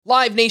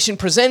Live Nation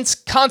presents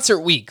Concert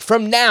Week.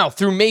 From now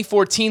through May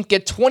 14th,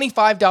 get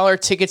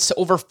 $25 tickets to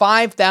over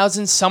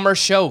 5,000 summer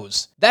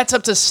shows. That's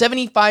up to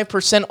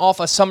 75% off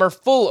a summer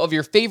full of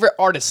your favorite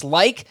artists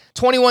like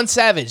 21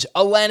 Savage,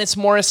 Alanis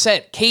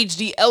Morissette, Cage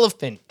the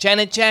Elephant,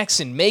 Janet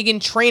Jackson, Meghan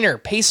Trainor,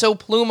 Peso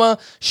Pluma,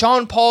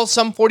 Sean Paul,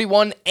 Sum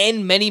 41,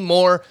 and many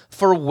more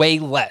for way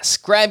less.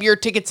 Grab your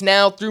tickets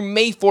now through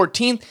May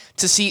 14th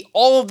to see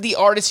all of the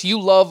artists you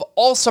love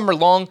all summer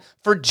long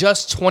for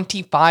just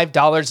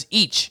 $25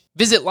 each.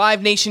 Visit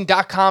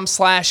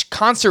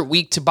livenation.com/concert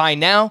week to buy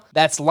now.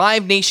 That's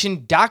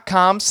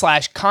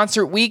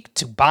livenation.com/concert week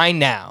to buy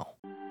now.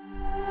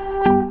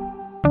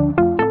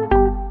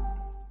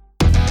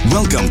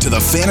 Welcome to the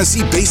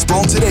Fantasy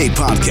Baseball Today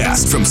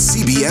podcast from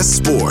CBS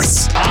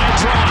Sports. High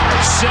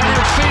drive,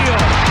 center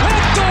field,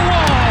 hit the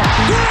wall,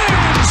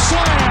 grand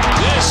slam.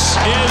 This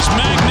is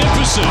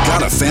magnificent.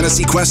 Got a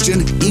fantasy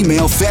question?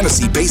 Email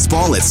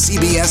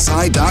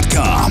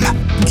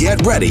fantasybaseball@cbsi.com.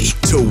 Get ready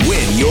to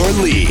win your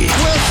league.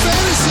 Where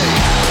fantasy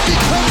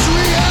becomes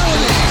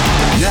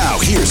reality. Now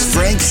here's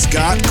Frank,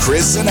 Scott,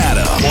 Chris, and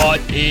Adam. What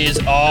is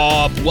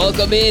up?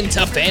 Welcome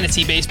into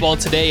Fantasy Baseball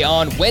Today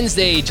on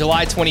Wednesday,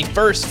 July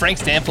 21st. Frank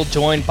Stanfield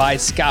joined by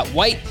Scott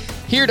White,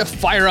 here to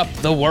fire up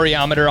the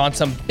Worryometer on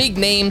some big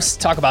names,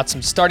 talk about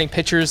some starting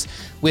pitchers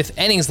with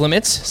innings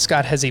limits.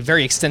 Scott has a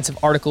very extensive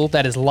article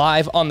that is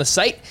live on the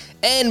site,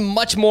 and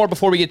much more.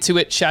 Before we get to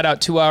it, shout out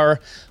to our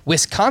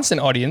Wisconsin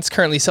audience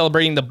currently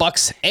celebrating the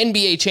Bucks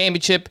NBA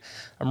championship.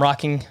 I'm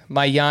rocking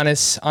my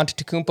Giannis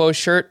Antetokounmpo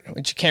shirt,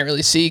 which you can't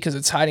really see because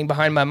it's hiding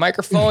behind my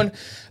microphone,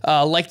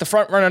 like the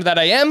front runner that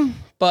I am,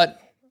 but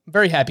I'm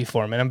very happy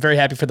for him, and I'm very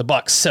happy for the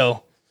Bucks.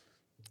 So,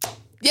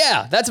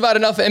 yeah, that's about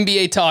enough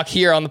NBA talk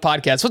here on the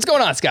podcast. What's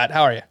going on, Scott?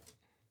 How are you?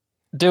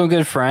 Doing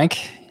good, Frank.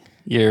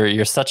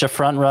 You're such a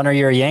front runner.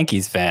 You're a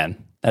Yankees fan.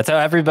 That's how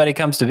everybody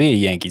comes to be a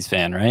Yankees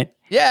fan, right?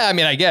 Yeah, I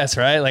mean, I guess,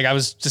 right? Like, I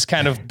was just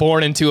kind of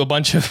born into a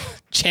bunch of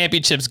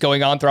championships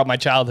going on throughout my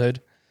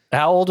childhood.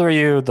 How old were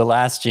you the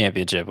last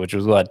championship, which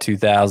was what,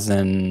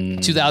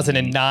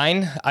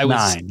 2009? I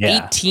was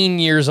 18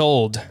 years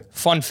old.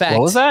 Fun fact.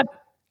 What was that?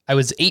 I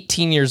was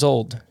 18 years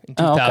old in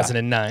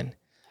 2009. Okay.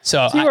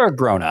 So you were a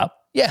grown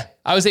up. Yeah,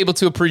 I was able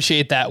to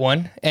appreciate that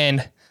one.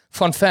 And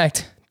fun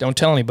fact, don't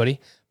tell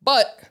anybody,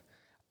 but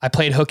I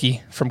played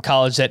hooky from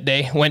college that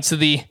day. Went to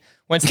the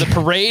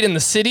parade in the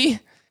city.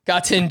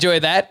 Got to enjoy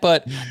that,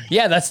 but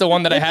yeah, that's the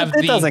one that I have.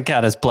 It doesn't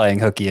count as playing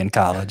hooky in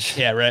college.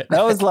 Yeah, right.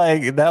 That was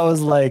like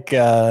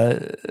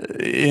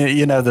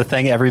the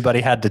thing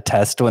everybody had to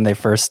test when they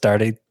first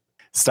started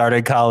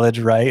college,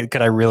 right?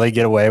 Could I really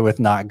get away with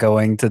not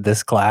going to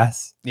this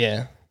class?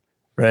 Yeah,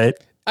 right.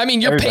 I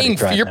mean, you're paying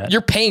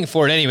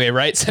for it anyway,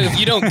 right? So if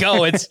you don't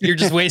go, you're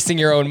just wasting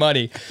your own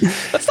money.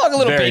 Let's talk a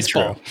little Very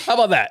baseball. True. How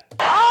about that?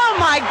 Oh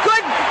my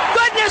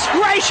goodness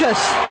gracious!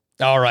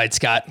 All right,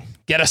 Scott,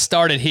 get us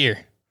started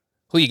here.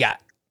 Who you got?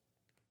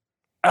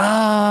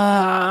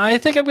 I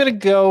think I'm going to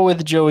go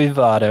with Joey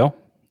Votto.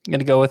 I'm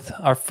going to go with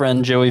our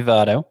friend Joey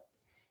Votto,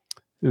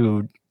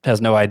 who has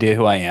no idea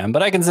who I am,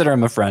 but I consider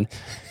him a friend.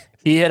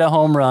 He hit a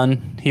home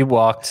run. He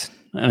walked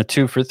on a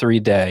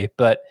 2-for-3 day.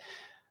 But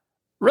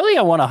really,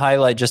 I want to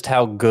highlight just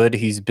how good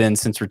he's been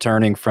since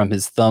returning from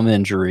his thumb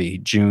injury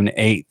June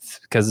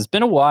 8th, because it's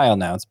been a while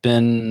now. It's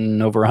been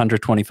over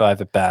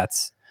 125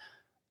 at-bats.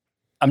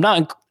 I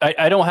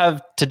don't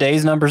have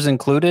today's numbers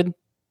included,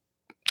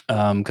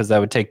 because that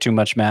would take too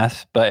much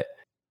math. But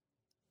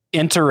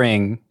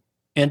entering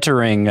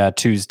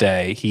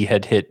Tuesday, he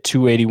had hit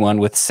 281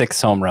 with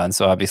 6 home runs,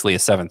 so obviously a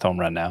 7th home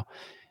run now,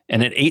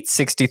 and an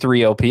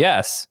 863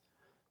 OPS.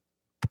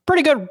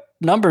 Pretty good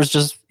numbers,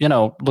 just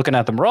looking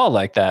at them raw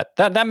like that.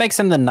 That makes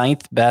him the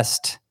 9th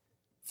best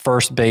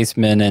first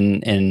baseman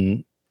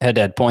in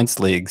head-to-head points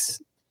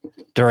leagues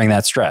during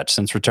that stretch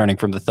since returning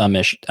from the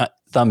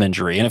thumb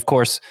injury. And of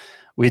course,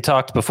 we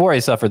talked before he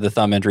suffered the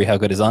thumb injury how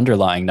good his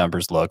underlying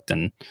numbers looked,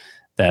 and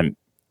that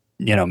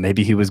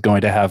maybe he was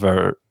going to have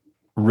a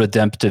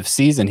redemptive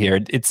season here.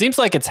 It seems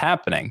like it's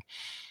happening,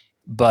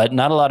 but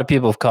not a lot of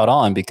people have caught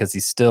on because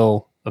he's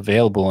still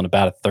available in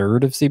about a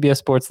third of CBS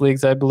Sports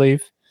leagues, I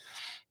believe.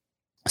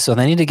 So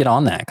they need to get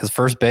on that, because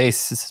first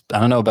base, I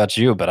don't know about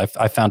you, but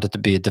I found it to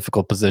be a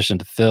difficult position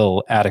to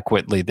fill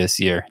adequately this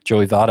year.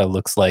 Joey Votto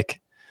looks like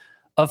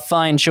a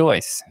fine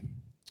choice.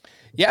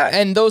 Yeah,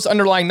 and those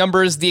underlying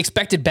numbers, the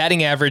expected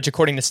batting average,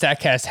 according to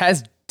StatCast,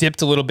 has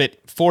dipped a little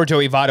bit for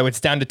Joey Votto.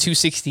 It's down to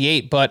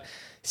 268, but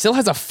still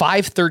has a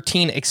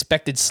 513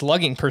 expected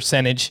slugging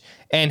percentage,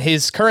 and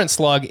his current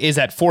slug is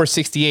at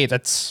 468. I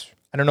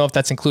don't know if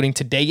that's including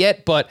today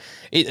yet, but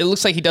it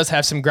looks like he does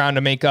have some ground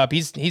to make up.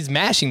 He's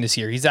mashing this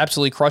year. He's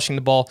absolutely crushing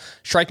the ball,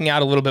 striking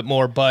out a little bit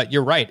more, but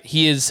you're right.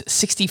 He is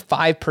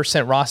 65%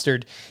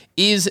 rostered,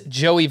 is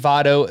Joey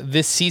Votto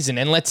this season.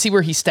 And let's see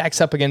where he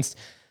stacks up against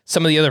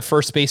some of the other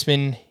first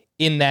basemen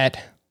in that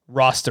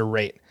roster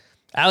rate.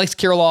 Alex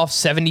Kirilloff,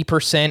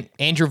 70%.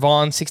 Andrew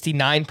Vaughn,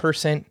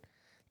 69%.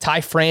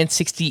 Ty France,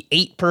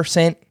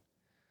 68%.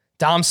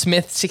 Dom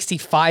Smith,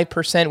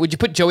 65%. Would you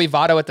put Joey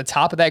Votto at the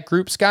top of that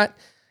group, Scott?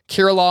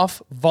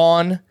 Kirilloff,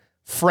 Vaughn,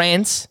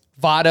 France,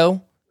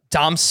 Votto.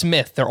 Dom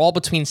Smith. They're all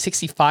between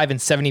 65 and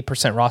 70%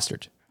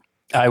 rostered.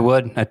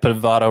 I'd put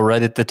Votto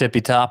right at the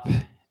tippy top.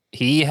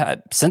 He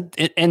had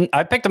and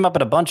I picked him up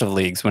in a bunch of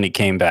leagues when he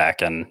came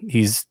back, and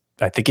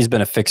I think he's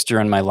been a fixture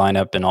in my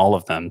lineup in all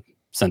of them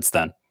since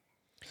then.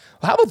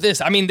 Well, how about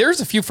this? I mean,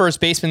 there's a few first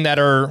basemen that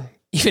are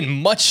even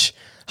much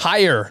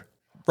higher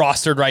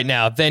rostered right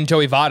now than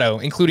Joey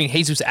Votto, including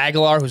Jesus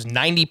Aguilar, who's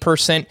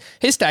 90%.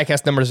 His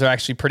StatCast numbers are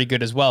actually pretty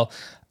good as well.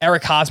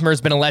 Eric Hosmer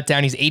has been a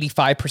letdown. He's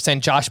 85%.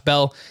 Josh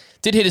Bell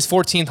did hit his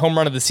 14th home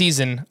run of the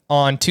season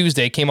on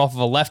Tuesday, came off of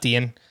a lefty,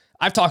 and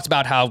I've talked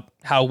about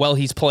how well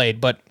he's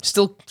played, but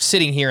still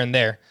sitting here and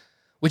there.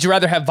 Would you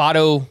rather have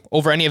Votto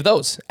over any of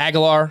those?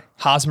 Aguilar,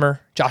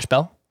 Hosmer, Josh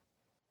Bell?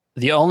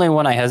 The only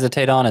one I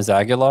hesitate on is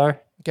Aguilar.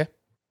 Okay.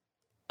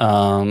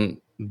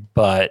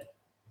 But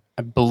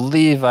I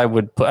believe I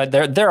would put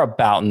they're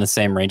about in the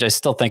same range. I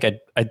still think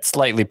I'd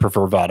slightly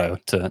prefer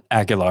Votto to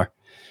Aguilar.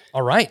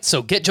 All right,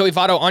 so get Joey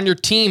Votto on your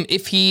team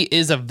if he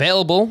is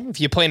available. If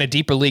you play in a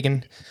deeper league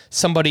and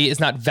somebody is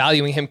not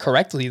valuing him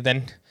correctly,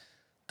 then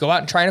go out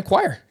and try and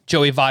acquire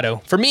Joey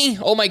Votto. For me,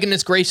 oh my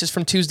goodness gracious,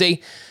 from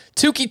Tuesday,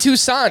 Touki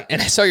Toussaint.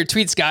 And I saw your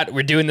tweet, Scott.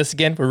 We're doing this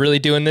again. We're really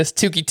doing this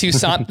Touki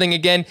Toussaint thing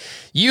again.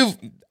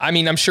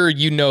 I'm sure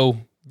you know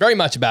very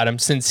much about him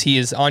since he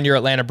is on your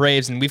Atlanta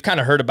Braves, and we've kind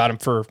of heard about him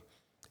for,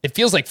 it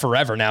feels like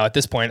forever now at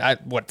this point.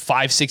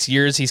 5-6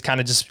 years he's kind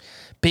of just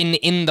been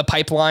in the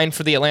pipeline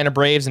for the Atlanta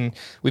Braves, and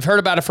we've heard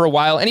about it for a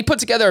while. And he put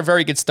together a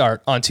very good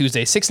start on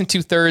Tuesday. 6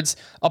 2/3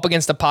 up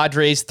against the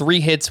Padres, 3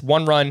 hits,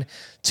 1 run,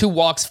 2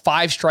 walks,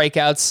 5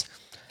 strikeouts,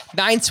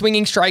 9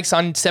 swinging strikes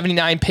on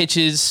 79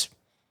 pitches.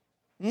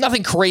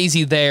 Nothing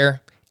crazy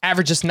there.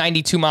 Averages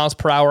 92 miles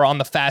per hour on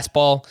the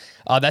fastball.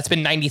 That's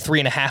been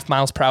 93.5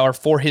 miles per hour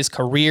for his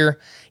career.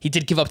 He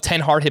did give up 10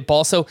 hard hit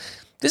balls. So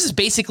this is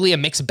basically a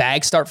mixed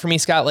bag start for me,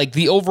 Scott. Like,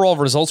 the overall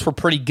results were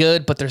pretty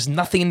good, but there's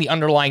nothing in the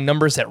underlying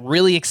numbers that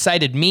really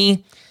excited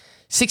me.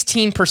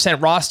 16%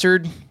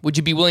 rostered. Would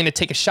you be willing to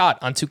take a shot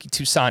on Touki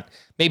Toussaint,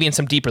 maybe in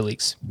some deeper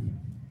leagues?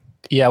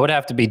 Yeah, it would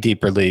have to be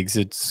deeper leagues.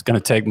 It's going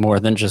to take more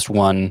than just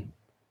one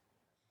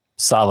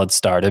solid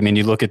start. I mean,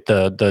 you look at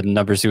the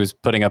numbers he was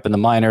putting up in the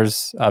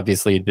minors.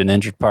 Obviously, he'd been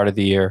injured part of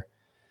the year.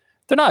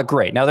 They're not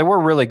great. Now, they were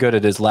really good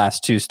at his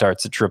last 2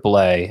 starts at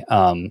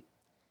AAA.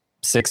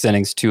 6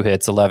 innings, 2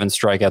 hits, 11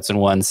 strikeouts in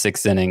 1,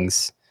 6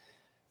 innings,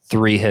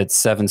 3 hits,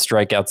 7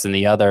 strikeouts in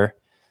the other.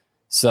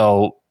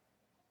 So,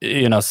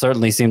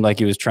 certainly seemed like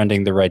he was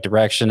trending the right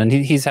direction. And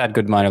he's had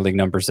good minor league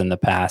numbers in the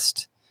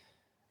past.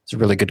 It's a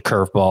really good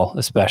curveball,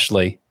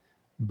 especially.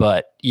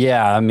 But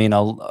yeah, I mean,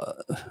 a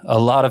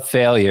lot of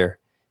failure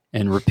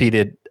and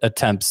repeated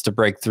attempts to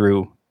break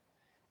through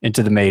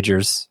into the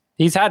majors.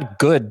 He's had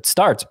good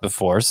starts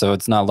before, so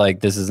it's not like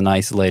this is an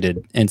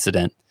isolated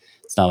incident.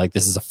 It's not like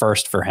this is a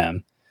first for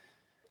him.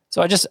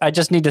 So I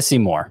just need to see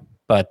more,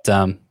 but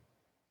put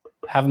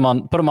him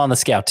on the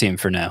scout team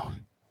for now.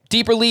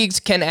 Deeper leagues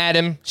can add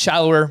him.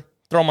 Shallower,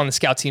 throw him on the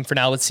scout team for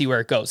now. Let's see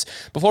where it goes.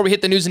 Before we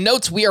hit the news and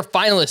notes, we are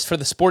finalists for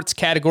the sports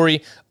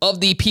category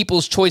of the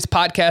People's Choice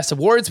Podcast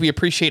Awards. We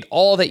appreciate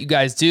all that you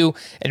guys do,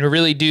 and we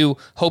really do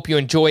hope you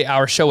enjoy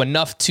our show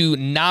enough to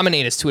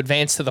nominate us to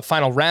advance to the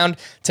final round.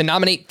 To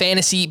nominate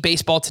Fantasy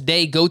Baseball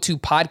today, go to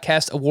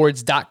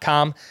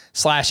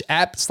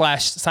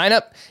podcastawards.com/app/sign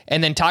up,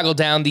 and then toggle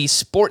down the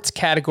sports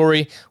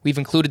category. We've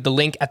included the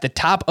link at the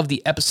top of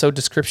the episode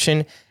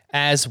description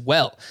as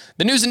well.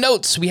 The news and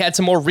notes, we had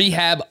some more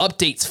rehab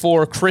updates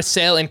for Chris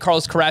Sale and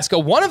Carlos Carrasco.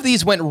 One of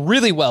these went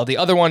really well. The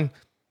other one,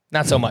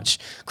 not so much.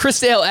 Chris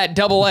Sale at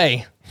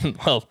AA.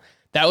 Well,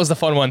 that was the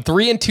fun one.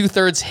 3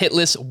 2/3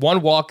 hitless,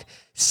 1 walk,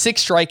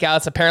 6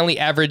 strikeouts, apparently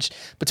averaged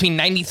between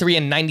 93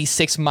 and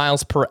 96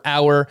 miles per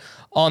hour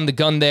on the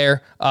gun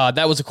there.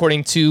 That was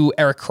according to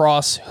Eric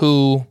Cross,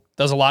 who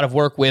does a lot of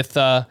work with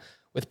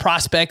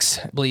prospects.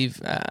 I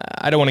believe,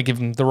 I don't want to give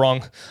him the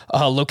wrong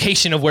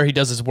location of where he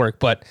does his work,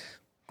 but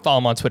follow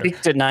him on Twitter.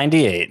 Peaked at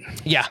 98.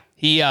 Yeah,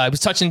 he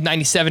was touching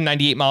 97,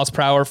 98 miles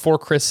per hour for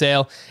Chris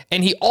Sale.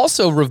 And he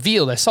also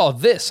revealed, I saw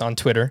this on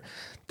Twitter,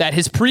 that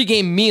his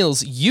pregame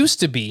meals used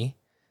to be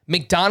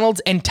McDonald's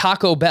and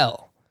Taco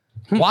Bell.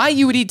 Why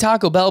you would eat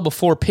Taco Bell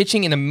before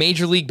pitching in a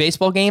Major League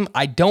Baseball game,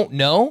 I don't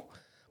know.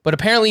 But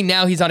apparently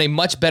now he's on a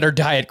much better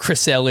diet, Chris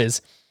Sale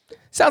is.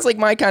 Sounds like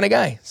my kind of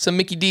guy. Some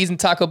Mickey D's and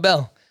Taco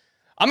Bell.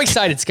 I'm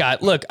excited,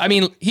 Scott. Look, I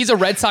mean, he's a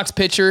Red Sox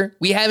pitcher.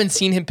 We haven't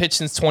seen him pitch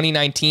since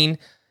 2019.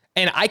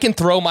 And I can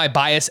throw my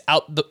bias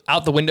out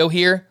the window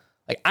here.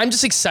 Like, I'm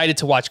just excited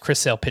to watch Chris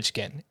Sale pitch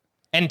again.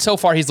 And so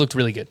far, he's looked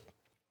really good.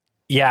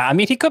 Yeah, I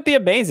mean, he could be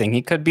amazing.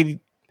 He could be.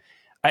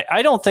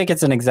 I don't think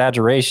it's an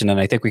exaggeration, and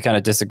I think we kind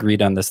of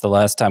disagreed on this the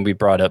last time we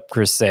brought up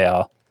Chris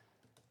Sale.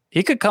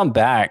 He could come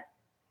back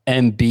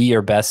and be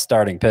your best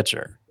starting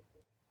pitcher.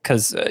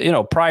 Because,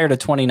 prior to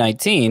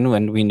 2019,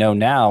 when we know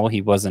now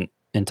he wasn't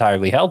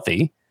entirely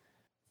healthy,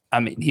 I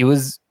mean, he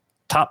was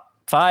top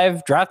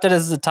 5, drafted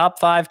as the top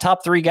 5,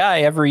 top 3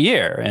 guy every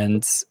year.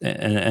 And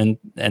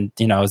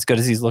as good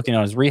as he's looking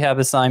on his rehab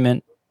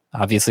assignment,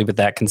 obviously with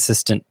that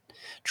consistent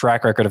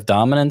track record of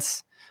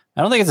dominance,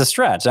 I don't think it's a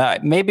stretch.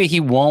 Maybe he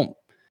won't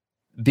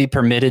be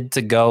permitted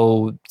to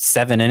go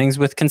 7 innings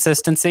with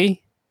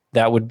consistency.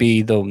 That would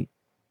be the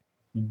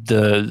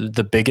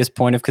biggest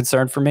point of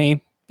concern for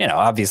me.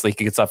 Obviously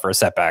he gets up for a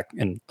setback,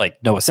 and like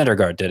Noah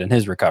Syndergaard did in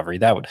his recovery.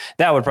 That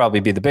would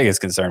probably be the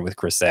biggest concern with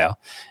Chris Sale,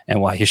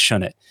 and why you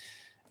shouldn't,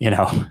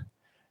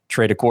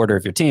 trade a quarter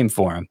of your team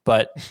for him.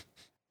 But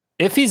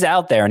if he's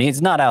out there, and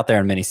he's not out there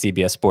in many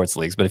CBS sports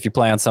leagues, but if you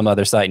play on some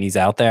other site and he's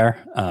out there,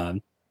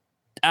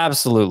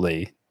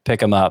 absolutely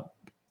pick him up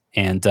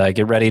and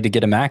get ready to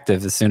get him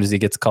active as soon as he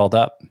gets called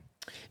up.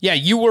 Yeah,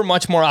 you were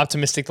much more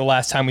optimistic the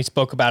last time we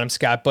spoke about him,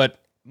 Scott, but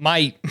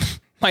my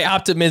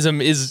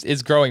optimism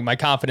is growing, my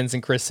confidence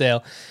in Chris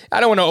Sale. I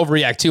don't want to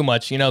overreact too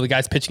much. The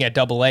guy's pitching at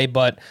AA,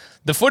 but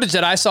the footage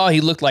that I saw, he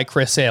looked like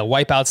Chris Sale.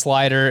 Wipeout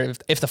slider.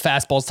 If the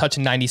fastball's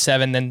touching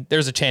 97, then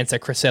there's a chance that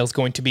Chris Sale is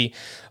going to be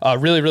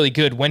really, really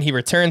good when he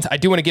returns. I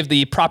do want to give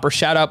the proper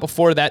shout out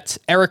before that.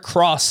 Eric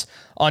Cross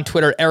on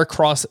Twitter,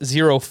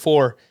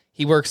 EricCross04.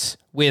 He works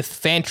with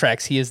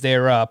Fantrax. He is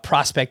their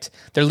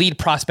lead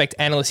prospect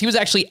analyst. He was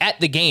actually at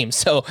the game.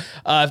 So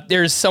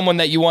there's someone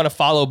that you want to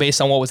follow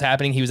based on what was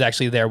happening. He was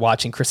actually there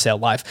watching Chris Sale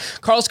live.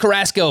 Carlos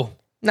Carrasco,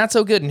 not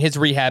so good in his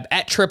rehab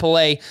at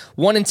AAA.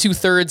 1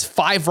 2/3,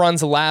 5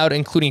 runs allowed,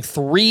 including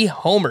 3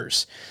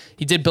 homers.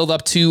 He did build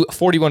up to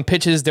 41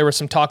 pitches. There was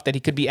some talk that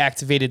he could be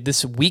activated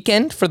this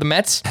weekend for the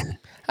Mets.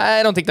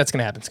 I don't think that's going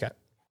to happen, Scott.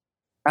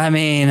 I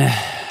mean,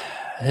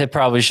 it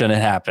probably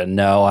shouldn't happen.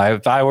 No,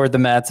 if I were the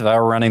Mets, if I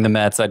were running the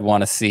Mets, I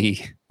want to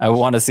see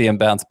him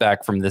bounce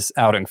back from this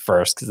outing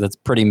first, because that's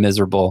pretty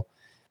miserable.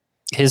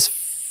 His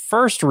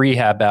first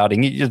rehab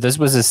outing, this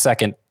was his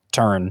second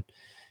turn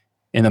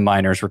in the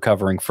minors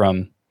recovering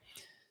from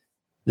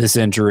this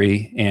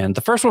injury, and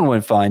the first one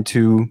went fine.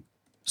 2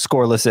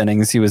 scoreless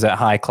innings. He was at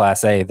high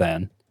Class A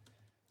then.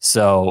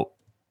 So,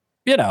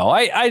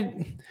 I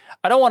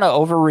don't want to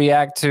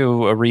overreact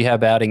to a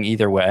rehab outing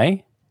either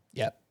way.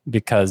 Yep.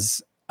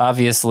 Because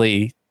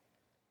obviously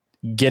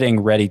getting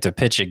ready to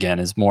pitch again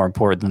is more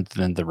important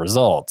than the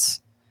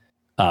results.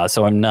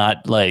 So I'm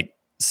not like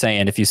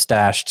saying if you've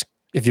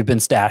been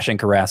stashing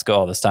Carrasco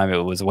all this time, it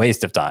was a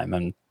waste of time.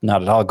 I'm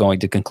not at all going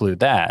to conclude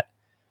that.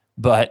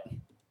 But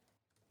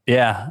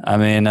yeah, I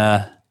mean,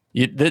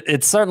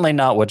 it's certainly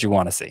not what you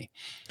want to see.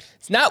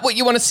 It's not what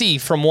you want to see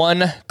from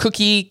one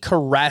Cookie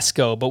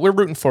Carrasco, but we're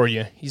rooting for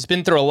you. He's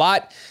been through a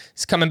lot.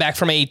 He's coming back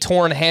from a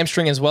torn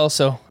hamstring as well,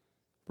 so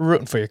we're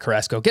rooting for you,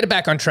 Carrasco. Get it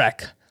back on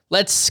track.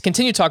 Let's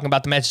continue talking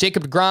about the Mets.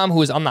 Jacob deGrom,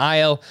 who is on the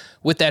IL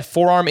with that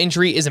forearm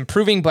injury, is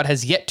improving but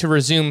has yet to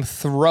resume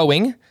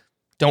throwing.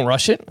 Don't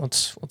rush it.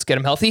 Let's get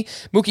him healthy.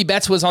 Mookie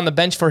Betts was on the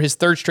bench for his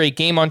 3rd straight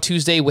game on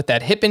Tuesday with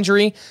that hip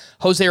injury.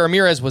 Jose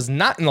Ramirez was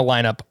not in the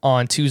lineup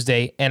on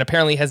Tuesday and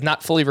apparently has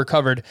not fully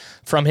recovered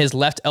from his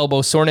left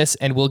elbow soreness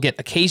and will get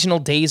occasional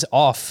days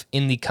off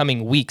in the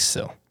coming weeks.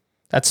 So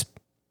that's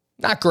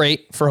not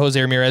great for Jose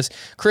Ramirez.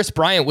 Chris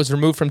Bryant was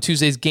removed from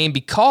Tuesday's game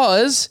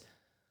because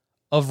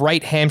of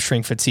right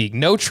hamstring fatigue.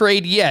 No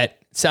trade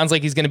yet. Sounds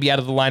like he's going to be out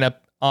of the lineup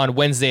on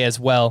Wednesday as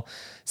well.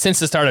 Since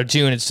the start of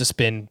June, it's just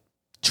been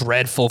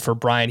dreadful for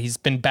Bryant. He's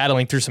been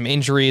battling through some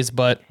injuries,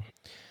 but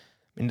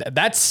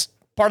that's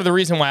part of the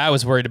reason why I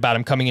was worried about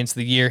him coming into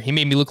the year. He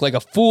made me look like a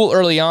fool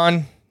early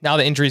on. Now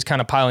the injury is kind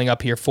of piling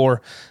up here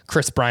for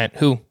Chris Bryant,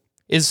 who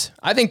is,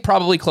 I think,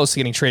 probably close to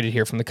getting traded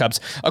here from the Cubs.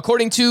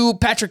 According to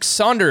Patrick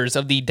Saunders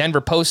of the Denver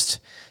Post,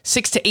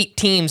 6 to 8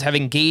 teams have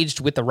engaged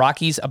with the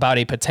Rockies about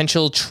a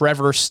potential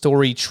Trevor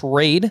Story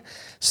trade.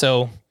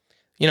 So,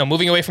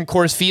 moving away from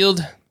Coors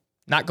Field,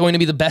 not going to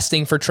be the best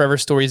thing for Trevor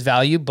Story's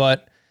value,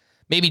 but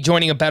maybe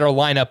joining a better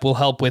lineup will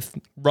help with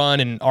run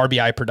and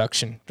RBI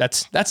production.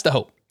 That's the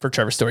hope for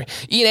Trevor Story.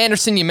 Ian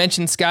Anderson, you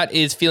mentioned, Scott,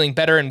 is feeling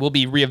better and will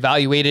be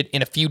reevaluated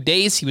in a few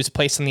days. He was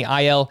placed on the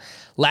IL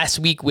last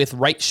week with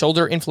right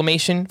shoulder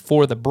inflammation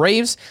for the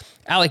Braves.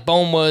 Alec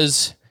Boehm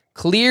was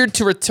cleared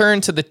to return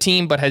to the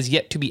team, but has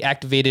yet to be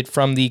activated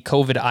from the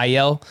COVID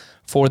IL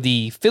for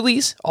the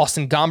Phillies.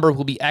 Austin Gomber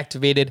will be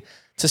activated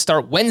to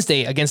start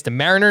Wednesday against the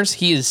Mariners.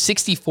 He is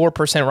 64%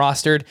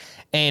 rostered,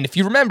 and if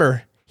you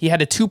remember, he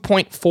had a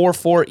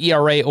 2.44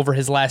 ERA over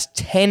his last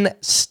 10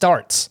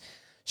 starts.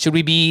 Should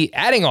we be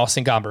adding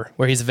Austin Gomber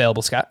where he's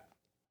available, Scott?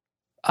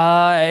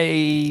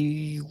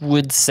 I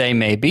would say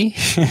maybe,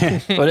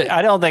 but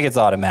I don't think it's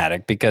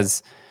automatic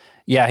because,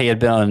 yeah, he had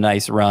been on a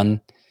nice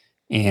run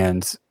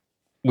and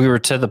we were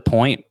to the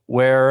point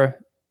where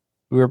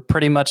we were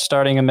pretty much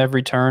starting him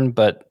every turn,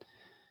 but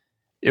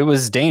it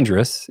was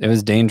dangerous. It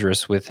was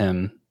dangerous with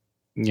him,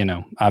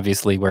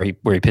 obviously where he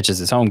pitches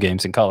his home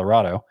games in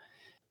Colorado.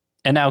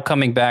 And now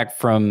coming back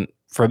from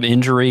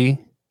injury,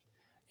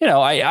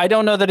 I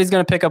don't know that he's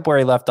going to pick up where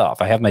he left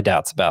off. I have my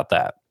doubts about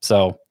that.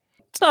 So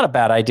it's not a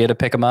bad idea to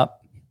pick him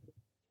up.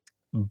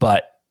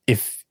 But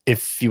if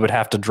you would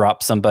have to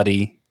drop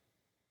somebody,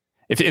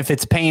 if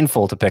it's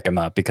painful to pick him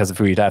up because if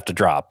we'd have to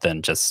drop,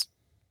 then just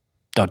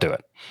don't do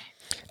it.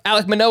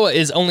 Alek Manoah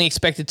is only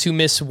expected to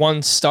miss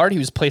 1 start. He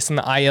was placed on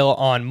the IL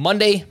on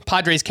Monday.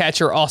 Padres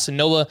catcher Austin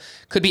Nola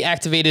could be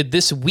activated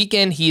this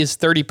weekend. He is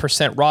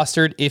 30%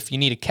 rostered if you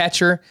need a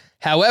catcher.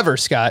 However,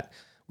 Scott,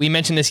 we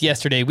mentioned this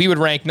yesterday. We would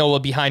rank Nola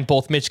behind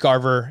both Mitch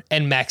Garver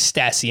and Max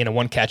Stassi in a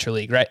one-catcher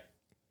league, right?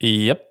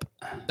 Yep.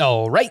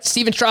 All right.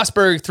 Steven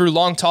Strasburg threw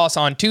long toss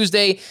on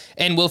Tuesday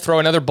and will throw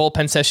another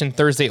bullpen session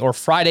Thursday or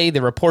Friday. They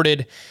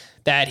reported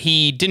that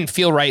he didn't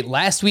feel right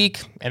last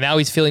week, and now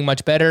he's feeling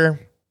much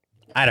better.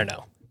 I don't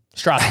know.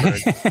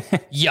 Strasburg.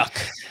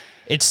 Yuck.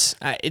 It's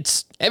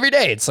every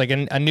day. It's like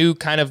a new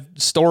kind of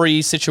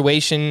story,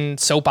 situation,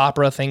 soap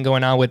opera thing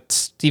going on with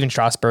Steven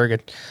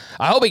Strasburg.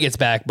 I hope he gets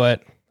back,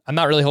 but I'm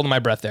not really holding my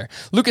breath there.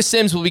 Lucas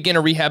Sims will begin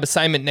a rehab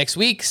assignment next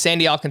week.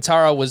 Sandy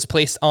Alcantara was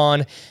placed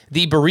on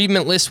the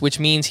bereavement list, which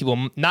means he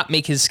will not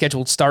make his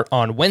scheduled start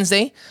on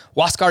Wednesday.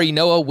 Huascar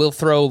Ynoa will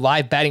throw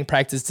live batting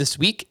practice this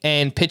week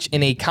and pitch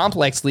in a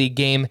complex league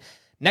game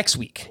next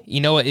week.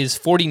 Ynoa is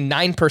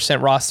 49%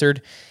 rostered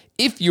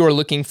if you're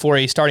looking for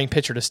a starting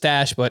pitcher to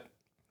stash, but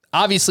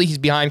obviously he's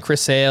behind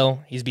Chris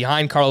Sale. He's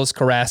behind Carlos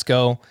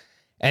Carrasco,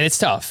 and it's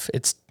tough.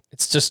 It's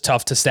just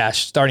tough to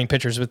stash starting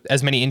pitchers with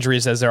as many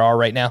injuries as there are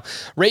right now.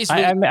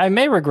 I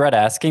may regret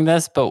asking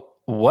this, but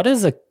what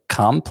is a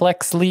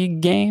complex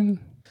league game?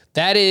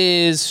 That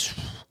is,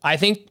 I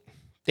think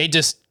they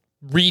just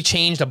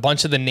rechanged a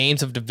bunch of the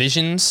names of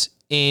divisions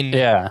in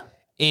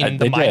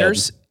the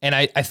minors, and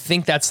I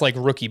think that's like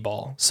rookie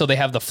ball. So they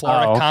have the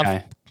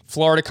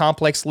Florida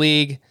Complex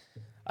League.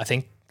 I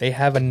think they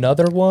have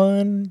another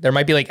one. There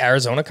might be like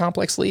Arizona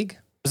Complex League.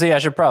 See, I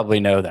should probably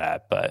know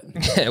that, but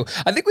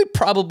I think we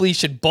probably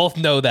should both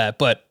know that,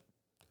 but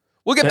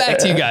we'll get back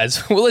to you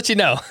guys. We'll let you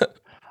know.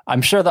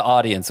 I'm sure the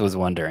audience was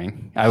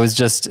wondering. I was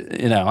just,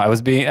 I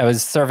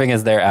was serving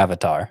as their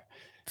avatar.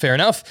 Fair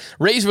enough.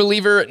 Rays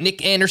reliever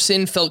Nick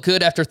Anderson felt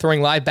good after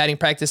throwing live batting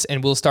practice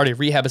and will start a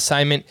rehab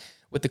assignment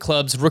with the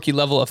club's rookie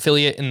level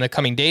affiliate in the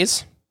coming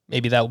days.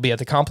 Maybe that will be at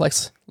the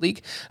Complex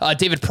League.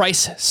 David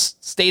Price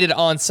stated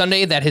on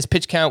Sunday that his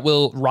pitch count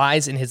will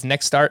rise in his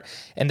next start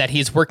and that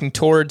he is working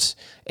towards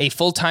a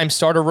full-time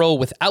starter role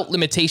without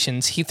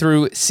limitations. He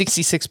threw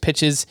 66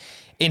 pitches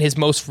in his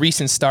most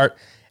recent start,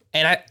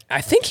 and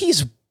I think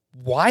he's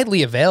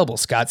widely available,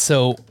 Scott.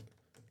 So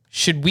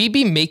should we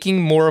be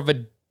making more of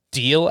a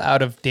deal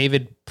out of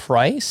David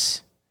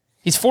Price?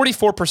 He's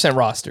 44%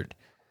 rostered.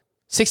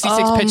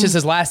 66 pitches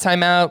his last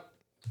time out.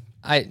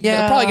 He'll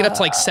probably get up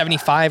to like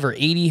 75 or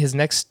 80 his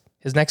next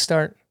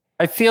start.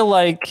 I feel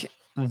like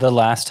the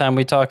last time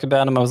we talked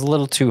about him, I was a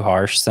little too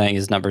harsh saying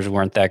his numbers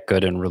weren't that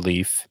good in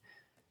relief.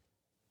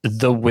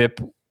 The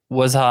whip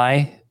was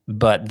high,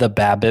 but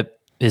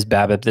his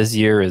BABIP this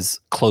year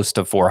is close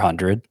to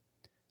 400.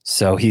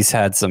 So he's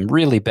had some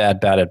really bad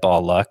batted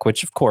ball luck,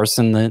 which of course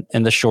in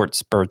the short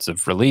spurts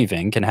of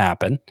relieving can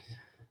happen.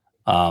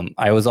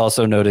 I was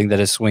also noting that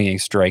his swinging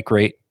strike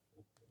rate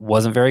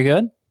wasn't very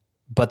good,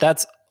 but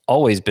that's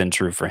always been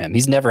true for him.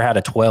 He's never had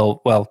a 12,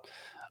 well,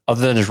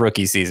 other than his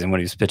rookie season when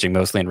he was pitching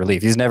mostly in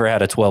relief, he's never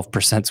had a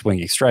 12%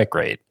 swinging strike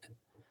rate.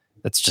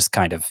 That's just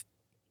kind of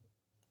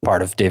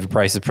part of David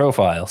Price's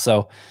profile.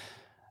 So,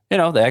 the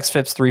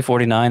xFIP's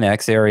 349, the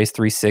xERA is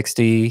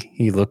 360.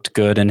 He looked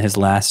good in his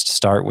last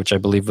start, which I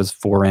believe was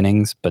 4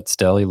 innings, but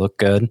still he looked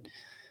good.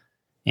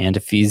 And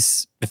if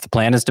the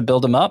plan is to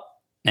build him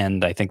up,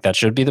 and I think that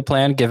should be the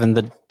plan given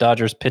the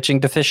Dodgers pitching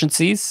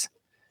deficiencies,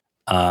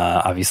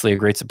 obviously a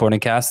great supporting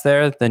cast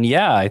there, then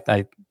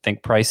I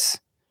think Price,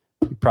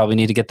 you probably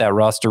need to get that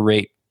roster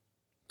rate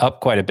up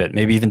quite a bit,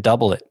 maybe even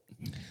double it.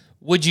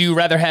 Would you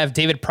rather have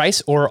David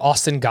Price or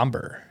Austin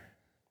Gomber?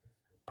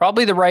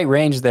 Probably the right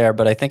range there,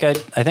 but I think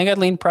I'd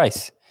lean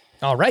Price.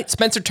 All right.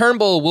 Spencer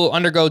Turnbull will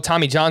undergo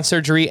Tommy John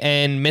surgery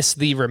and miss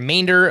the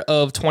remainder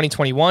of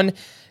 2021.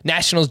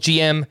 Nationals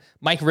GM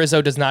Mike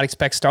Rizzo does not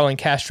expect Starlin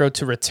Castro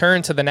to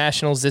return to the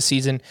Nationals this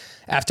season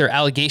after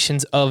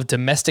allegations of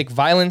domestic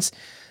violence.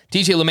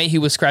 DJ LeMahieu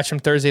was scratched from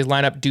Thursday's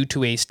lineup due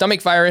to a stomach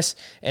virus,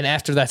 and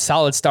after that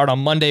solid start on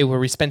Monday where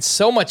we spent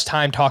so much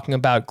time talking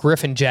about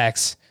Griffin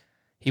Jax,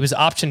 he was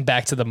optioned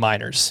back to the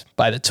minors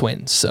by the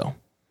Twins. So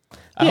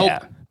I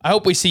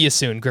hope we see you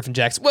soon, Griffin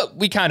Jax. Well,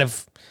 we kind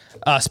of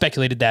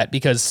speculated that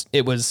because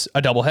it was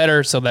a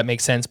doubleheader, so that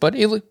makes sense, but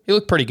he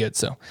looked pretty good.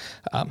 So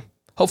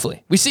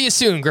hopefully we see you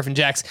soon, Griffin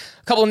Jax.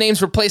 A couple of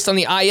names were placed on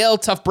the IL.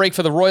 Tough break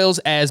for the Royals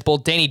as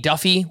both Danny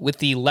Duffy with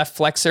the left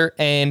flexor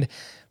and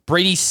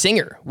Brady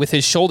Singer with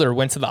his shoulder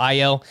went to the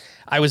IL.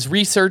 I was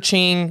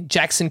researching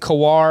Jackson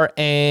Kowar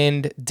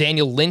and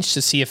Daniel Lynch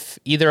to see if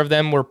either of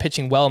them were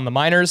pitching well in the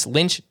minors.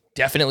 Lynch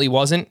definitely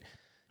wasn't.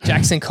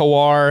 Jackson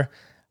Kowar,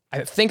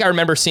 I think I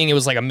remember seeing it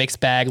was like a mixed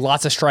bag.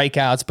 Lots of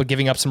strikeouts, but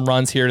giving up some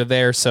runs here to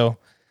there. So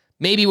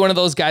maybe one of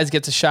those guys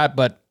gets a shot,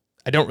 but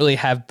I don't really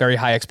have very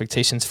high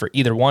expectations for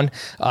either one.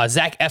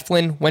 Zach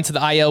Eflin went to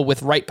the IL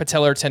with right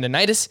patellar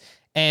tendonitis,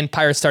 and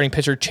Pirates starting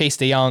pitcher Chase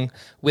DeYoung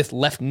with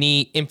left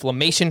knee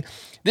inflammation.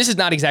 This is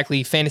not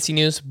exactly fantasy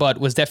news, but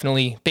was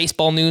definitely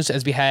baseball news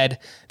as we had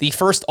the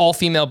first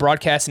all-female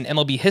broadcast in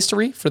MLB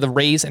history for the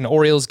Rays and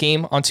Orioles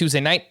game on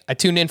Tuesday night. I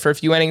tuned in for a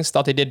few innings,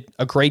 thought they did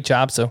a great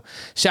job, so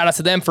shout out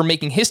to them for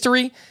making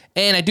history.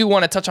 And I do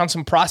want to touch on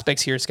some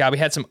prospects here, Scott. We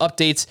had some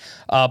updates,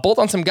 both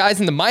on some guys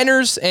in the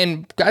minors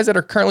and guys that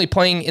are currently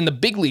playing in the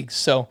big leagues.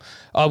 So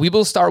we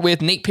will start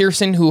with Nate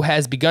Pearson, who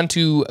has begun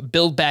to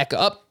build back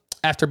up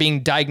after being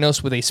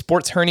diagnosed with a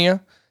sports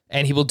hernia,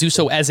 and he will do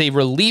so as a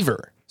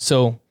reliever.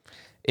 So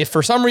if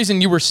for some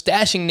reason you were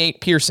stashing Nate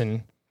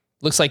Pearson,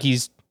 looks like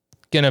he's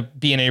going to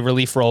be in a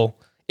relief role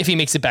if he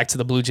makes it back to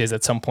the Blue Jays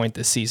at some point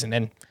this season.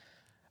 And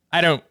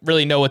I don't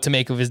really know what to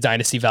make of his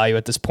dynasty value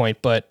at this point,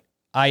 but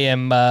I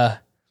am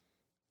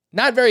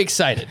not very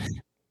excited.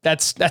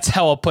 That's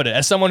how I'll put it,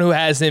 as someone who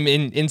has him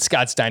in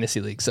Scott's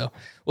dynasty league. So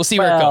we'll see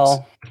where it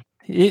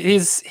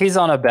goes. He's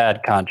on a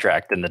bad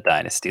contract in the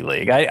dynasty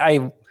league.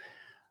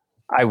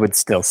 I would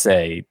still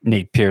say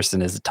Nate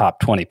Pearson is a top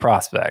 20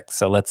 prospect.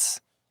 So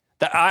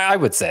I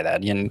would say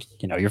that. You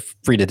know, you're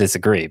free to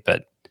disagree,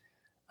 but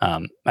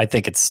I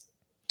think it's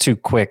too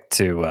quick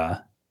to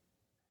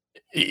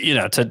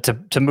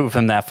move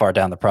him that far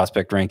down the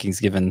prospect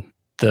rankings, given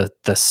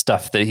the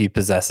stuff that he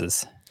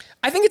possesses.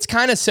 I think it's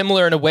kind of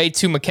similar in a way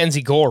to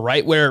Mackenzie Gore,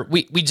 right? Where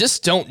we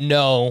just don't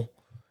know.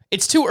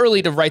 It's too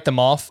early to write them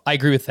off. I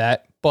agree with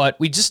that, but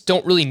we just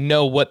don't really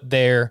know what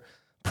their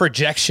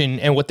projection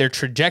and what their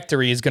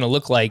trajectory is going to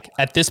look like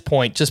at this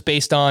point, just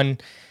based on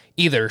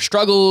either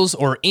struggles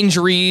or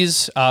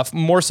injuries.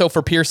 More so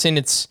for Pearson,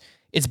 it's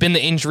been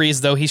the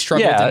injuries, though he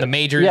struggled in the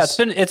majors. Yeah,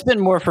 it's been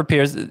more for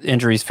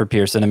injuries for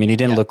Pearson. I mean, he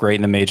didn't look great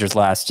in the majors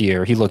last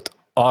year. He looked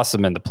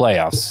awesome in the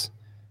playoffs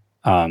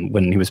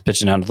when he was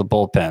pitching out of the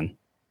bullpen.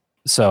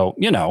 So,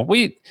 you know,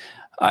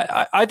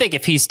 I think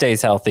if he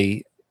stays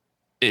healthy,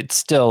 it's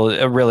still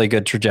a really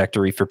good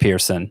trajectory for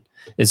Pearson.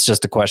 It's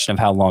just a question of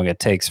how long it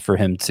takes for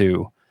him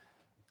to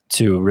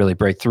really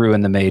break through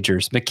in the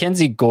majors.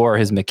 Mackenzie Gore,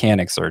 his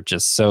mechanics are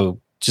just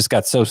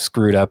got so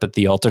screwed up at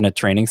the alternate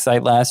training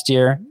site last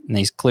year, and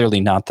he's clearly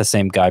not the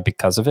same guy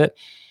because of it.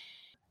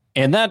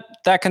 And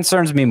that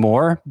concerns me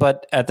more,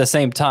 but at the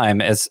same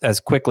time, as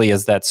quickly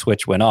as that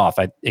switch went off,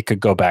 it could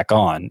go back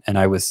on. And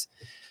I was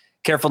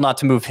careful not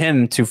to move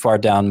him too far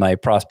down my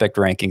prospect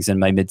rankings in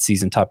my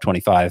midseason top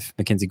 25.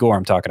 Mackenzie Gore,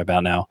 I'm talking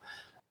about now.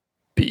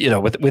 But, you know,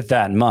 with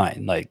that in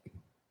mind, like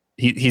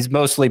he's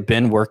mostly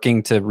been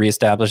working to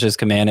reestablish his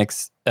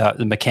mechanics, like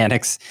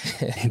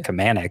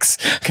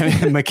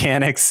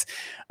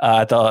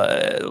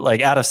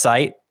out of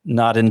sight,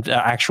 not in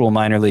actual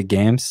minor league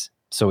games.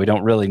 So we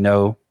don't really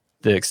know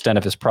the extent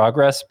of his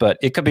progress, but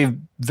it could be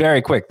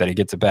very quick that he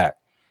gets it back.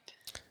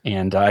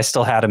 And I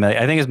still had him.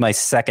 I think it's my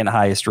second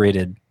highest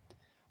rated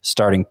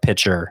starting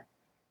pitcher.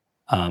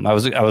 I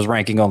was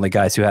ranking only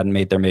guys who hadn't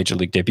made their major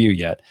league debut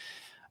yet.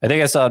 I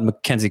think I saw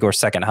Mackenzie Gore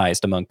second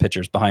highest among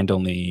pitchers, behind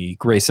only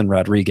Grayson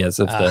Rodriguez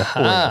of the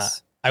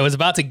Orioles. I was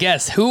about to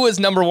guess who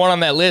was number one on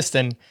that list,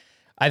 and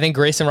I think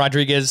Grayson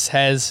Rodriguez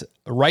has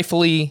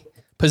rightfully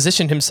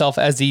positioned himself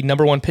as the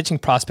number one pitching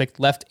prospect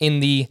left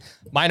in the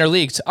minor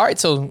leagues. All right,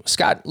 so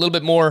Scott, a little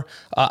bit more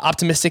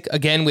optimistic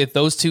again with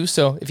those two.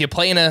 So if you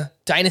play in a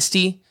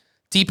dynasty,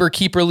 deeper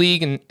keeper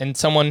league, and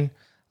someone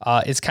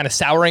is kind of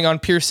souring on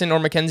Pearson or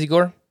Mackenzie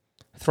Gore,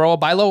 throw a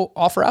buy low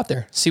offer out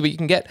there. See what you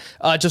can get.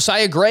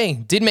 Josiah Gray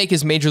did make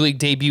his major league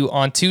debut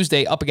on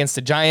Tuesday up against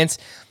the Giants.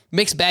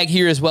 Mixed bag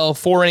here as well.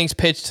 4 innings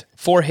pitched,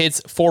 4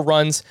 hits, 4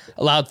 runs,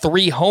 allowed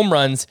 3 home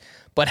runs,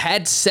 but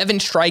had 7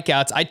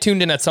 strikeouts. I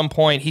tuned in at some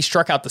point. He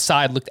struck out the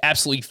side, looked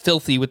absolutely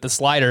filthy with the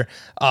slider.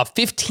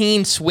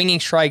 15 swinging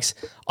strikes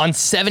on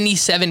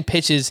 77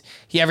 pitches.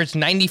 He averaged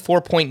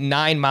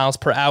 94.9 miles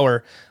per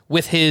hour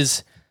with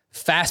his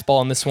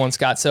fastball in this one,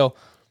 Scott. So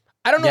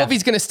I don't know if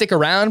he's going to stick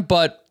around,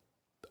 but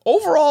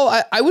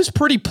overall, I was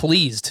pretty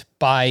pleased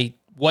by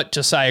what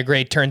Josiah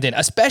Gray turned in,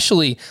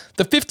 especially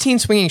the 15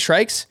 swinging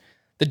strikes.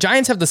 The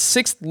Giants have the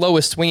 6th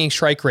lowest swinging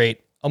strike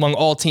rate among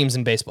all teams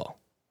in baseball.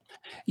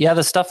 Yeah,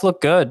 the stuff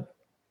looked good.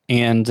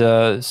 And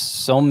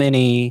so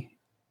many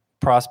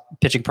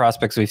pitching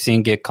prospects we've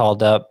seen get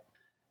called up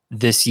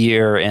this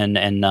year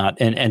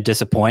and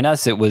disappoint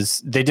us.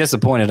 They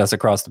disappointed us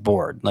across the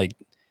board. Like,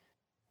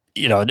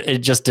 you know, it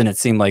just didn't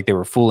seem like they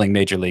were fooling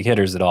major league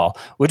hitters at all,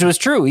 which was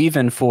true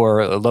even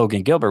for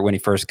Logan Gilbert when he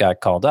first got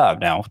called up.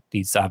 Now,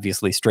 he's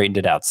obviously straightened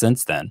it out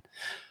since then.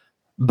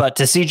 But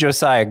to see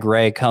Josiah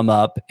Gray come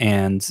up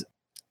and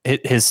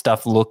his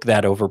stuff look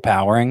that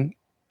overpowering,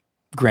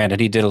 granted,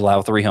 he did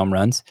allow 3 home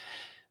runs,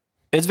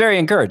 it's very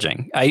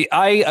encouraging.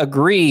 I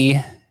agree,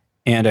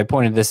 and I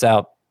pointed this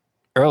out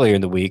earlier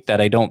in the week,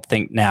 that I don't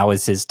think now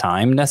is his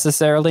time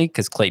necessarily,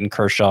 because Clayton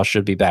Kershaw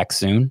should be back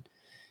soon.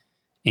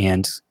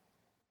 And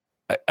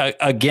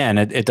again,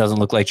 it doesn't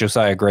look like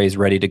Josiah Gray is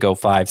ready to go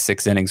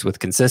 5-6 innings with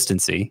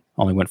consistency.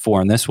 Only went 4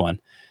 in this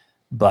one,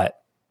 but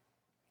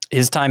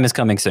his time is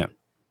coming soon.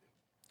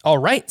 All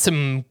right,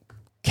 some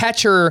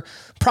catcher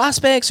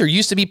prospects or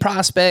used to be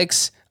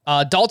prospects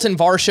Dalton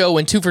Varsho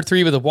went 2 for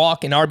 3 with a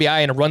walk, an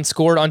RBI, and a run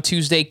scored on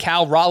Tuesday.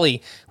 Cal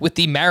Raleigh with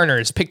the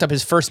Mariners picked up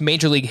his first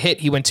major league hit.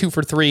 He went 2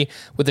 for 3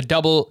 with a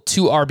double,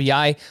 2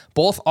 RBI.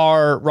 Both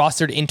are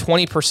rostered in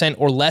 20%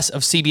 or less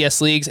of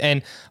CBS leagues,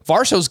 and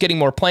Varsho's getting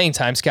more playing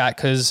time, Scott,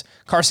 because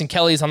Carson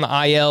Kelly's on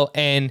the IL,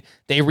 and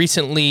they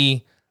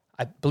recently,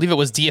 I believe it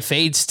was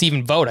DFA'd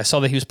Stephen Vogt. I saw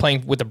that he was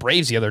playing with the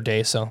Braves the other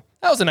day, so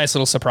that was a nice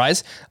little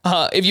surprise.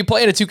 If you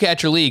play in a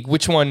two-catcher league,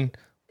 which one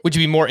would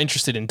you be more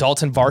interested in,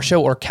 Dalton Varsho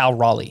or Cal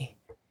Raleigh?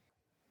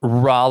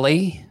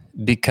 Raleigh,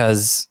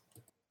 because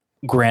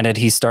granted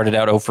he started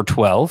out 0 for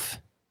 12,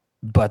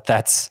 but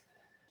that's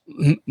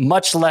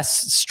much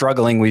less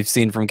struggling we've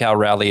seen from Cal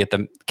Raleigh at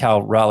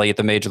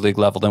the major league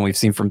level than we've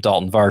seen from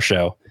Dalton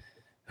Varsho,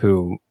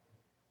 who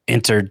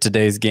entered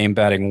today's game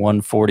batting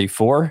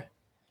 144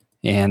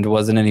 and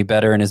wasn't any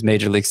better in his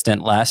major league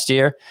stint last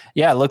year.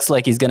 Yeah, it looks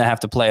like he's going to have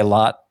to play a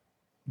lot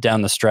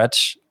down the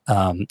stretch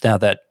now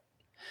that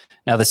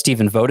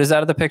Stephen Vogt is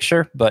out of the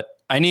picture, but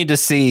I need to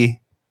see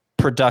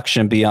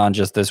production beyond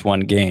just this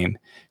one game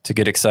to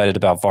get excited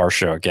about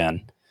Varsho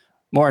again.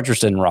 More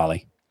interested in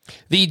Raleigh.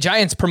 The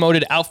Giants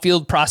promoted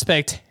outfield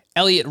prospect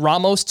Elliot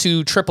Ramos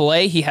to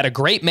AAA. He had a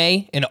great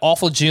May, an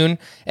awful June,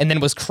 and then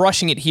was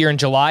crushing it here in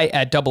July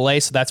at AA,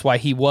 so that's why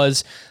he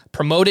was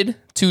promoted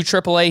to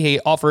AAA. He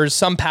offers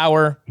some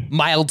power,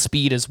 mild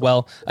speed as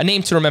well. A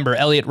name to remember,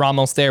 Elliot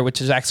Ramos there,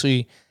 which is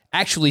actually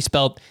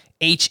spelled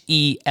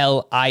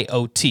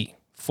Heliot,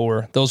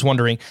 for those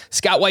wondering.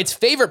 Scott White's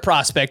favorite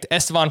prospect,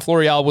 Estevan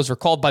Florial, was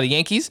recalled by the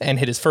Yankees and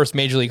hit his first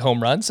major league home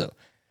run, so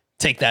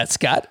take that,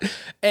 Scott.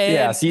 And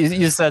yes,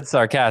 you said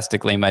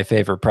sarcastically my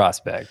favorite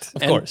prospect.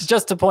 Of course.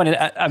 Just to point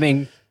it, I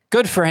mean,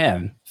 good for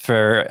him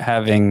for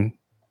having,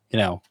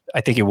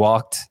 I think he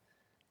walked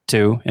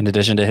 2 in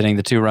addition to hitting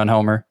the 2-run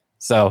homer.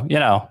 So,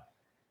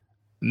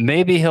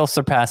 maybe he'll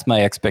surpass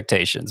my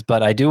expectations.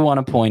 But I do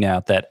want to point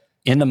out that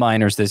in the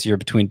minors this year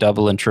between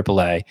Double and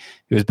AAA,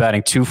 he was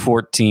batting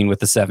 .214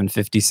 with a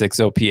 .756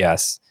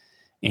 OPS.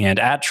 And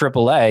at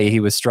AAA,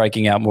 he was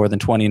striking out more than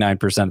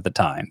 29% of the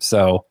time.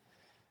 So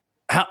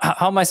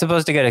how am I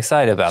supposed to get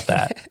excited about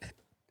that?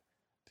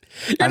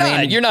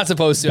 You're not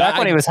supposed to. Back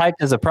when he was hyped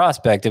as a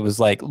prospect, it was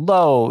like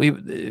low.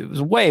 It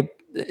was way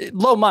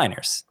low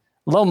minors.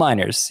 Low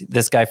minors.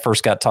 This guy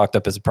first got talked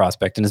up as a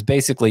prospect and has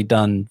basically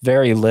done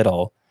very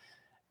little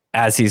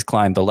as he's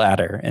climbed the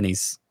ladder. And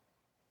he's,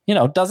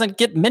 doesn't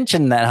get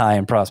mentioned that high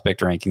in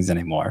prospect rankings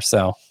anymore.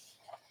 So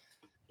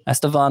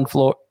Esteban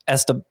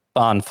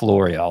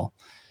Florial.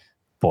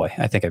 Boy,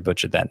 I think I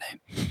butchered that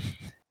name.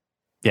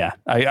 Yeah,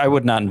 I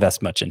would not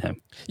invest much in him.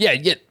 Yeah,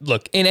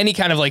 look, in any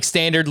kind of like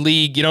standard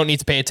league, you don't need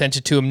to pay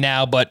attention to him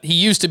now, but he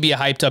used to be a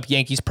hyped up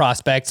Yankees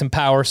prospect, some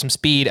power, some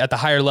speed at the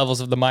higher levels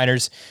of the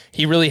minors.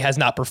 He really has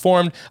not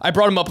performed. I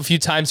brought him up a few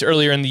times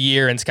earlier in the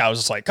year, and Scott was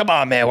just like, come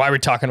on, man, why are we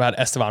talking about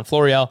Estevan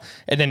Florial?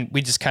 And then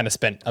we just kind of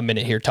spent a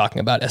minute here talking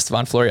about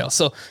Estevan Florial.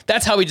 So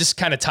that's how we just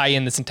kind of tie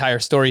in this entire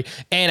story.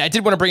 And I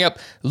did want to bring up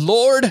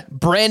Lord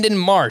Brandon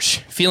Marsh,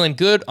 feeling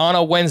good on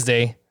a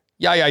Wednesday.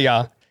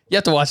 Yeah. You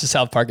have to watch the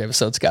South Park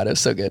episode, Scott. It was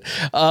so good.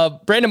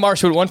 Brandon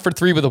Marsh went 1 for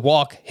 3 with a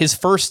walk, his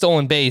first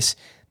stolen base.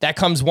 That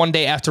comes one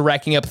day after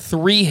racking up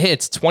 3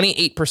 hits,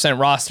 28%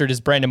 rostered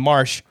as Brandon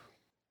Marsh.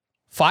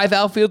 5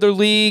 outfielder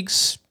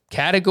leagues,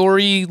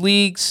 category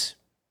leagues.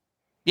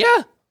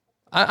 Yeah,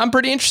 I'm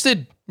pretty interested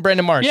in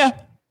Brandon Marsh.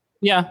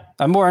 Yeah.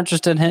 I'm more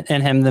interested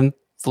in him than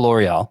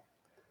Florial,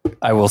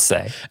 I will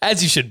say.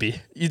 As you should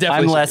be. You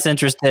definitely. I'm less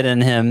interested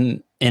in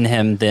him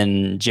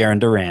than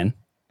Jarren Duran.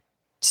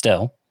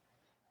 Still.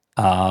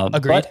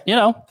 Agreed.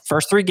 But,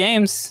 first 3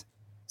 games,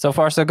 so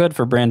far so good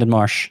for Brandon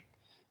Marsh.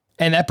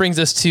 And that brings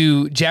us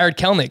to Jarred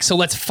Kelenic. So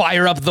let's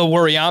fire up the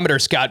Worryometer,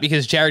 Scott,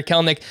 because Jarred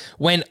Kelenic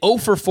went 0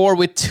 for 4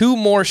 with 2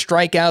 more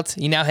strikeouts.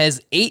 He now has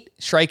 8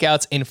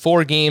 strikeouts in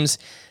 4 games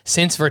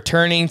since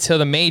returning to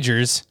the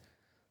majors.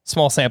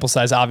 Small sample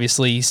size,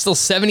 obviously. He's still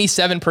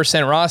 77%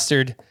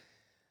 rostered.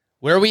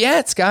 Where are we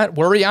at, Scott?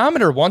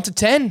 Worryometer, 1 to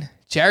 10.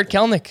 Jarred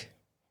Kelenic.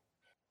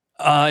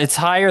 It's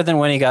higher than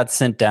when he got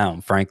sent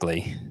down,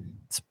 frankly.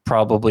 It's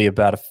probably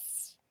about a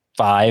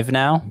 5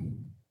 now.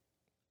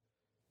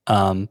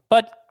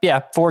 But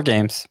yeah, 4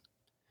 games.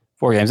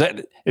 4 games.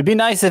 It'd be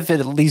nice if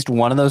at least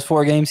one of those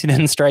 4 games he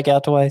didn't strike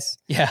out twice.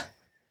 Yeah.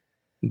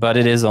 But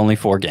it is only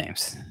 4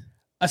 games.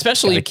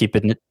 Especially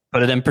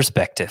put it in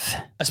perspective.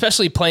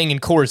 Especially playing in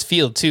Coors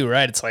Field too,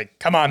 right? It's like,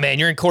 come on, man,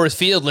 you're in Coors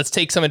Field. Let's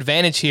take some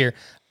advantage here.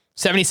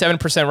 77%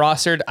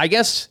 rostered. I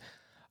guess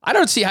I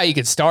don't see how you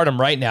could start him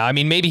right now. I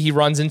mean, maybe he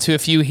runs into a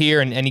few here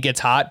and he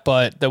gets hot,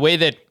 but the way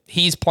that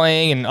he's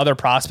playing and other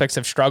prospects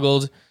have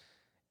struggled,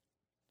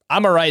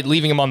 I'm all right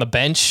leaving him on the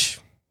bench,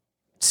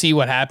 see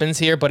what happens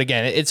here. But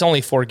again, it's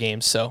only 4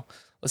 games, so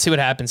let's see what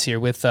happens here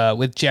with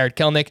Jarred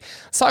Kelenic.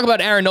 Let's talk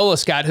about Aaron Nola,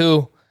 Scott,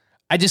 who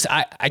I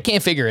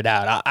can't figure it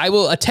out. I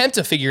will attempt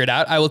to figure it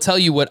out. I will tell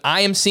you what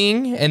I am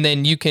seeing, and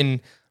then you can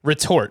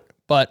retort.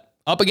 But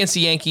up against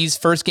the Yankees,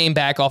 first game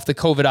back off the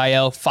COVID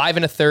IL, 5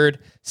 1/3,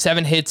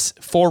 7 hits,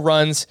 4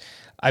 runs.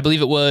 I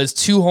believe it was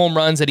 2 home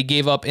runs that he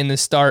gave up in the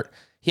start.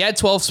 He had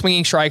 12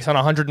 swinging strikes on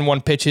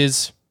 101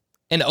 pitches,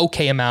 an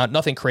okay amount,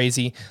 nothing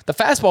crazy. The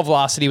fastball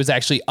velocity was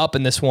actually up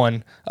in this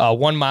one,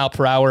 1 mile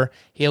per hour.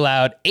 He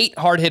allowed 8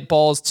 hard hit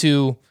balls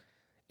to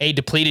a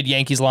depleted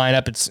Yankees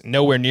lineup. It's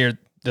nowhere near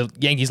the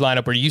Yankees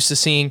lineup we're used to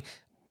seeing.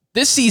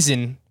 This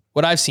season,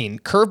 what I've seen,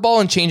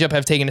 curveball and changeup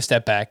have taken a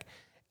step back,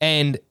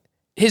 and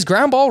his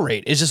ground ball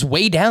rate is just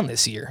way down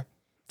this year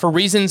for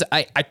reasons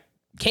I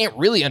can't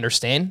really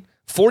understand.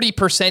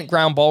 40%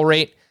 ground ball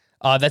rate.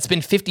 That's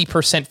been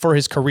 50% for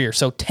his career.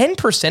 So 10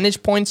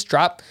 percentage points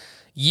drop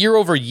year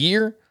over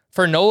year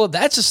for Nola.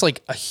 That's just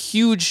like a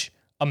huge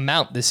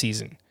amount this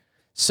season.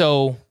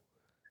 So,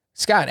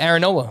 Scott,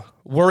 Aaron Nola,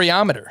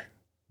 worryometer.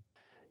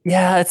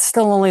 Yeah, it's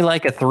still only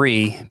like a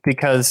 3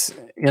 because,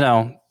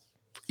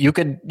 you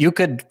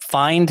could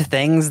find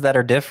things that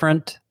are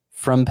different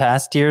from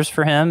past years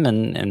for him,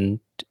 and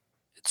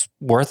it's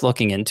worth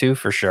looking into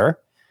for sure.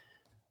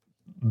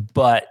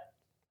 But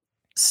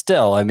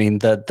still, I mean,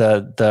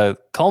 the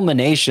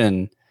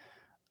culmination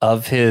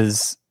of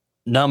his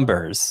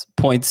numbers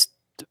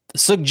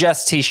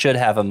suggests he should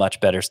have a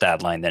much better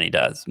stat line than he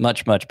does.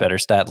 Much better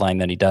stat line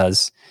than he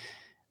does.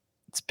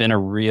 It's been a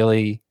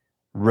really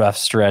rough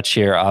stretch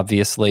here.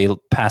 Obviously,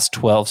 past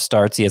 12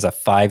 starts, he has a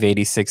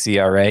 5.86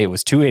 ERA. It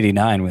was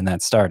 2.89 when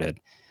that started.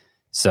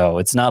 So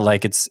it's not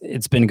like it's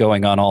been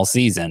going on all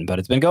season, but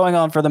it's been going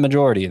on for the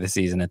majority of the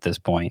season at this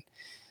point.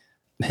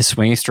 His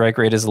swinging strike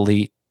rate is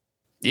elite.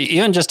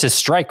 Even just his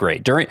strike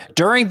rate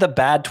during the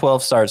bad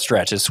 12 start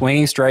stretch, his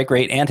swinging strike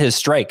rate and his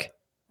strike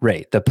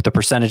rate, the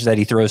percentage that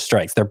he throws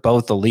strikes, they're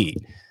both elite.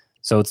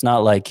 So it's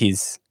not like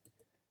he's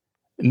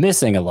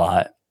missing a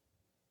lot.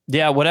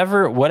 Yeah,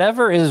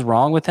 whatever is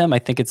wrong with him, I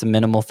think it's a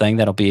minimal thing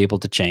that'll be able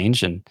to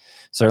change. And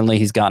certainly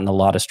he's gotten a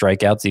lot of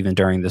strikeouts even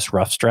during this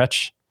rough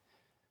stretch.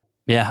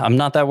 Yeah, I'm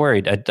not that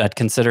worried. I'd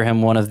consider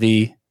him one of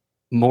the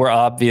more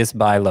obvious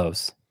buy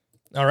lows.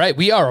 All right,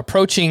 we are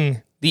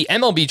approaching the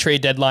MLB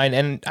trade deadline,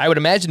 and I would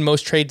imagine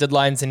most trade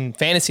deadlines in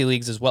fantasy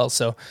leagues as well.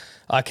 So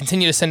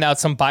continue to send out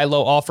some buy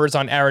low offers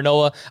on Aaron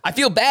Nola. I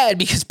feel bad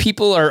because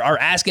people are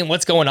asking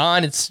what's going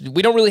on.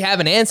 We don't really have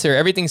an answer.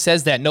 Everything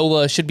says that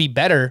Nola should be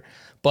better,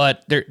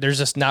 but there's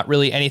just not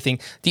really anything.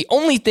 The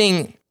only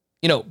thing,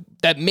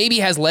 that maybe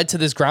has led to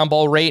this ground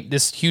ball rate,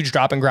 this huge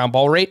drop in ground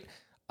ball rate,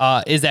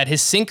 is that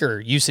his sinker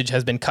usage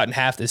has been cut in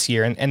half this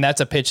year. And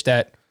that's a pitch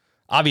that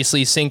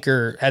obviously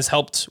sinker has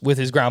helped with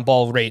his ground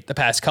ball rate the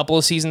past couple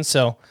of seasons.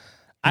 So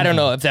I don't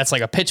know if that's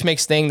like a pitch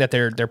mix thing that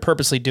they're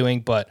purposely doing,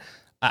 but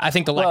I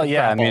think the lack of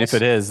ground balls, if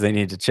it is, they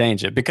need to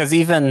change it because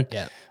even,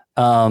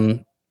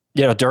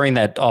 during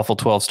that awful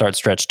 12 start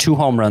stretch, 2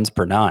 home runs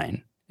per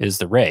 9 is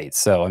the rate.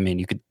 So, I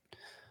mean,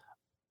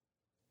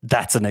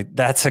 that's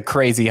a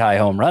crazy high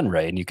home run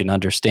rate, and you can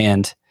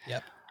understand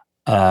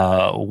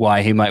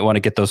why he might want to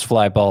get those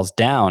fly balls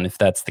down if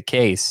that's the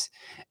case.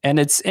 And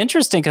it's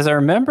interesting because I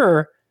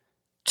remember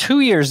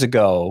 2 years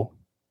ago,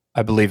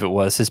 I believe it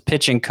was, his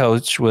pitching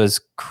coach was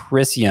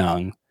Chris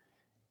Young,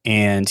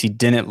 and he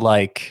didn't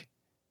like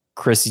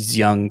Chris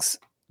Young's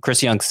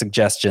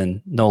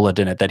suggestion, Nola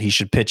didn't, that he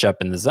should pitch up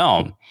in the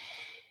zone,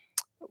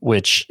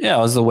 which,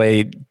 is the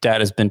way that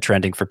has been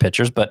trending for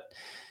pitchers. But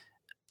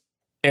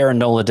Aaron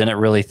Nola didn't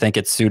really think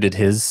it suited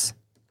his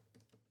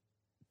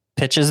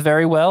pitches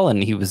very well,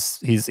 and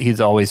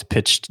he's always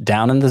pitched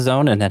down in the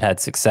zone and had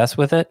success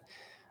with it.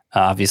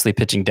 Obviously,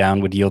 pitching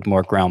down would yield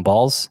more ground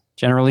balls,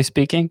 generally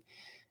speaking.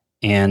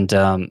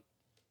 And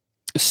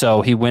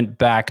so he went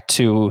back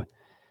to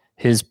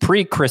his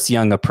pre-Chris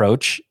Young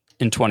approach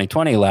in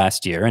 2020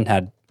 last year and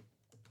had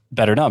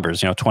better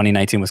numbers.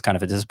 2019 was kind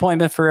of a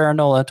disappointment for Aaron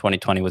Nola.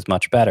 2020 was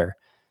much better.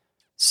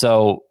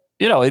 So,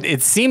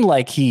 it seemed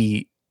like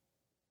he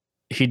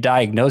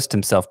diagnosed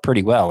himself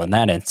pretty well in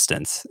that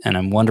instance. And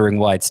I'm wondering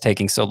why it's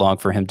taking so long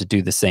for him to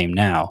do the same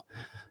now.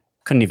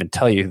 Couldn't even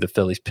tell you who the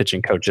Phillies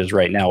pitching coach is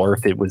right now, or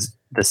if it was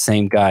the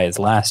same guy as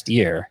last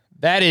year.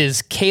 That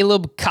is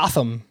Caleb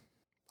Cotham.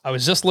 I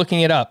was just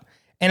looking it up.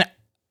 And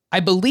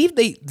I believe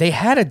they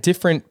had a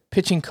different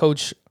pitching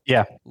coach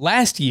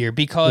last year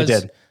because they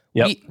did.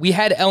 Yep. we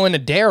had Ellen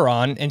Adair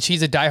on, and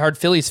she's a diehard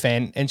Phillies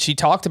fan, and she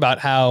talked about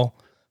how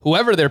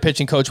whoever their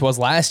pitching coach was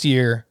last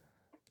year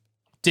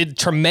did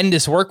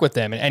tremendous work with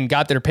them and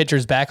got their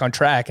pitchers back on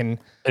track. And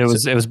it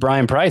was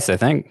Brian Price, I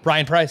think.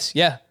 Brian Price,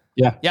 yeah.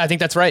 Yeah, I think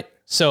that's right.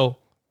 So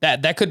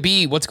that could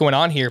be what's going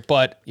on here,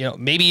 but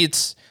maybe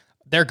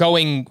they're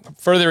going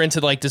further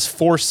into like this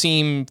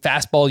 4-seam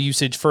fastball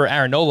usage for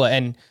Aaron Nola,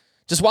 and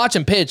just watch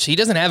him pitch. He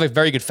doesn't have a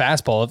very good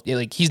fastball.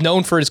 Like, he's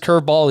known for his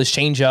curveball, his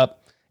changeup.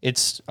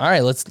 It's all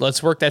right.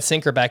 Let's work that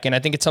sinker back in. I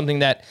think it's something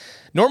that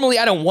normally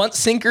I don't want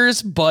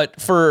sinkers,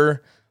 but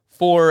for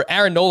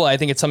Aaron Nola, I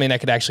think it's something that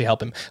could actually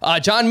help him.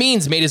 John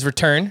Means made his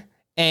return,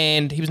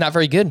 and he was not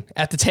very good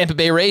at the Tampa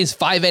Bay Rays.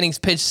 5 innings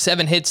pitched,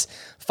 7 hits,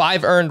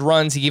 5 earned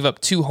runs. He gave up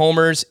 2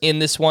 homers in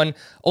this one.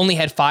 Only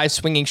had 5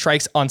 swinging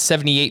strikes on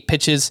 78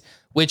 pitches,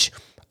 which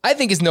I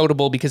think is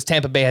notable because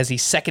Tampa Bay has the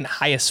second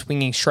highest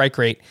swinging strike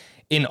rate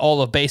in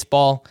all of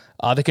baseball.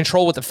 The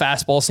control with the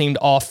fastball seemed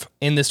off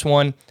in this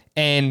one,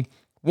 and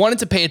wanted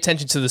to pay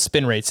attention to the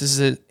spin rates.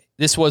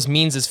 This was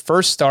Means'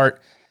 first start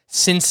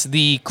since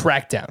the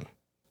crackdown.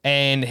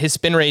 and his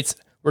spin rates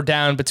were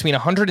down between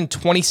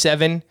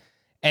 127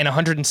 and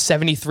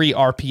 173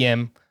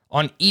 RPM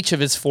on each of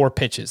his 4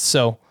 pitches.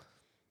 So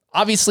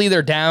obviously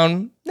they're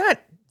down, not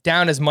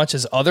down as much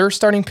as other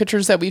starting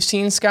pitchers that we've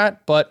seen,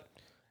 Scott, but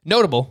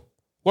notable.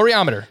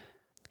 Worryometer,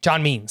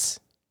 John Means.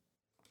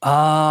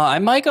 I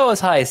might go as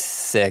high as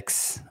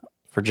 6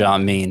 for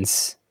John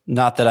Means.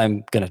 Not that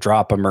I'm going to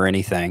drop him or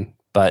anything,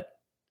 but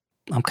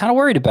I'm kind of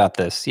worried about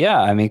this. Yeah,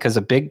 I mean, because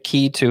a big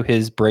key to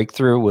his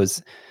breakthrough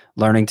was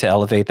learning to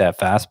elevate that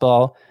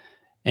fastball.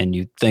 And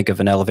you think of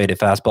an elevated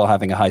fastball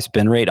having a high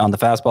spin rate. On the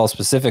fastball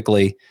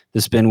specifically,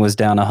 the spin was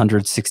down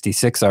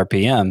 166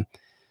 RPM.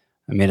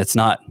 I mean, it's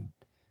not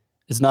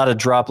a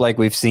drop like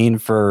we've seen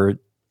for,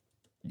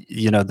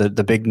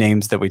 the big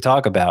names that we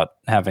talk about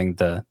having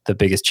the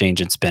biggest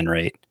change in spin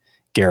rate.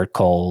 Garrett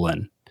Cole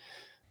and,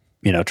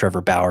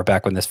 Trevor Bauer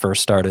back when this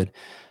first started.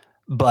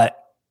 But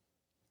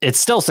it's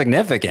still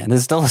significant.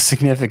 It's still a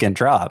significant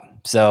drop.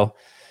 So,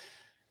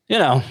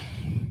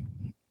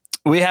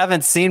 we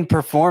haven't seen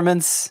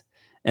performance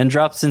and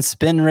drops in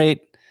spin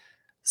rate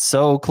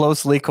so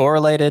closely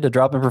correlated. A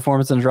drop in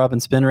performance and a drop in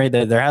spin rate.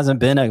 There hasn't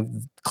been a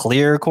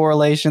clear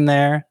correlation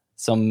there.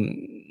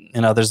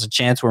 There's a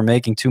chance we're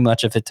making too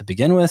much of it to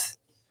begin with.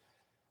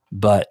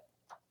 But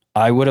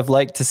I would have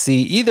liked to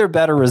see either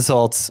better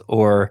results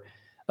or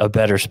a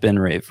better spin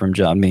rate from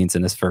John Means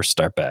in his first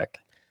start back.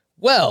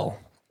 Well,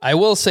 I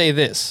will say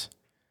this.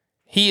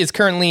 He is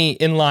currently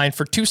in line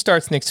for 2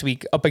 starts next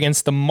week up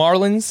against the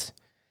Marlins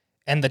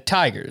and the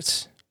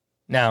Tigers.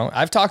 Now,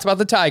 I've talked about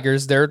the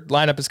Tigers. Their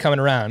lineup is coming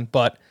around,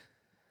 but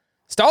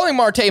Starling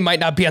Marte might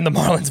not be on the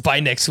Marlins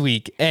by next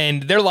week,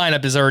 and their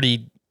lineup is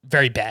already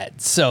very bad.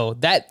 So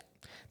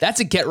that's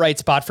a get-right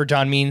spot for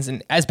John Means.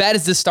 And as bad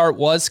as this start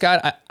was,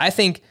 Scott, I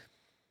think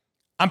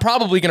I'm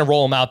probably going to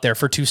roll him out there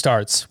for 2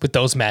 starts with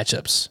those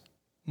matchups,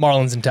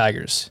 Marlins and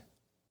Tigers.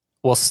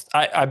 Well,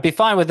 I'd be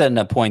fine with it in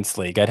a points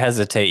league. I'd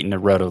hesitate in a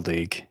roto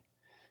league,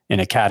 in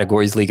a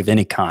categories league of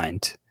any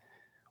kind,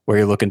 where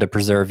you're looking to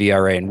preserve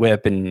ERA and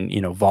WHIP,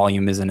 and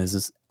volume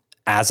isn't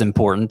as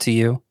important to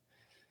you.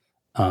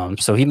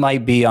 So he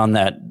might be on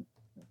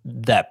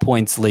that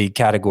points league,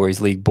 categories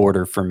league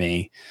border for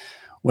me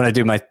when I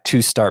do my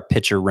 2-start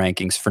pitcher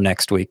rankings for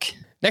next week.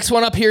 Next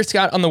one up here,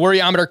 Scott, on the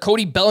Worryometer.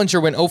 Cody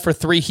Bellinger went 0 for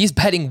 3. He's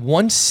batting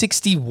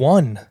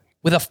 161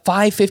 with a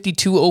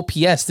 552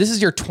 OPS. This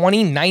is your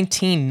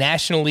 2019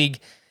 National League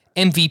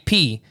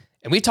MVP.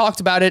 And we talked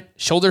about it.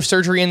 Shoulder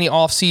surgery in the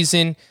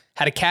offseason.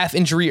 Had a calf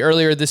injury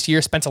earlier this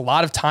year. Spent a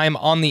lot of time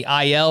on the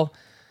IL.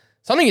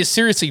 Something is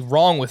seriously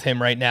wrong with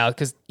him right now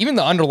because even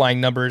the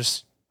underlying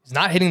numbers, he's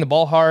not hitting the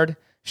ball hard.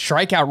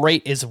 Strikeout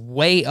rate is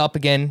way up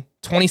again.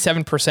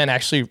 27%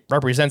 actually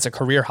represents a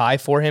career high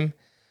for him.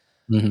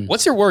 Mm-hmm.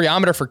 What's your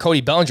Worryometer for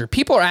Cody Bellinger?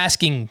 People are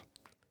asking,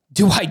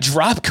 do I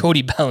drop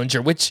Cody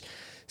Bellinger? Which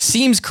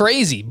seems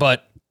crazy,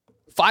 but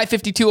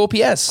 552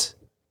 OPS.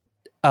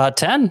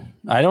 10.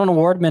 I don't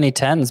award many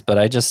 10s, but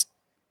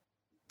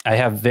I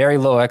have very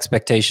low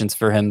expectations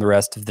for him the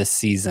rest of this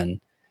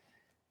season.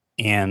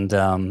 And,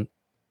 I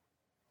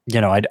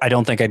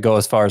don't think I'd go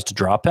as far as to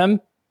drop him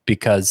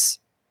because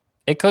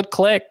it could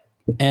click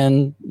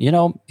and,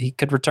 he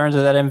could return to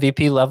that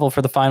MVP level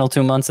for the final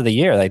 2 months of the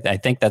year. I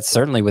think that's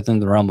certainly within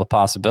the realm of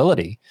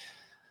possibility,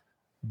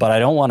 but I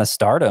don't want to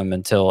start him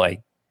until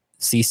I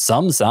see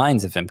some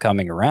signs of him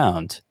coming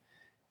around.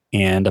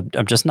 And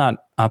I'm just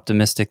not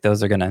optimistic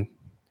those are going to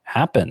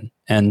happen.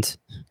 And,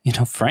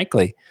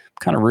 frankly, I'm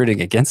kind of rooting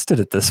against it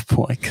at this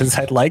point because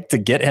I'd like to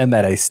get him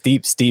at a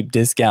steep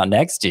discount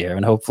next year.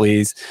 And hopefully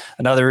he's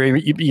another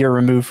year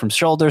removed from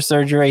shoulder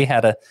surgery,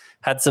 had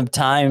some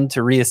time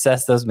to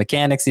reassess those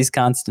mechanics he's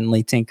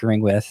constantly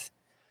tinkering with.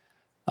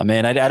 I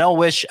mean, I don't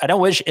wish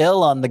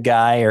ill on the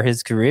guy or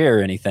his career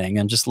or anything.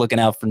 I'm just looking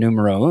out for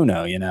numero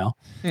uno,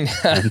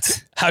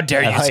 And How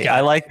dare you, Scott?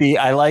 I like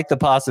the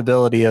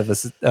possibility of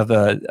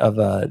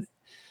a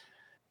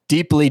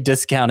deeply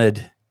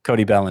discounted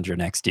Cody Bellinger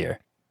next year.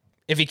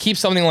 If he keeps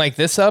something like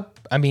this up,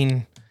 I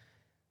mean,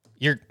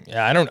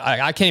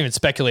 I can't even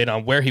speculate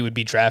on where he would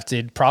be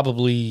drafted.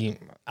 Probably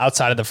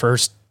outside of the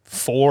first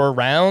 4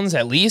 rounds,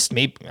 at least.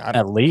 Maybe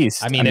at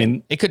least. I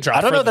mean, it could drop.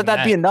 I don't know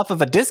that'd be enough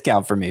of a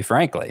discount for me,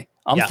 frankly.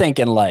 I'm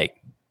thinking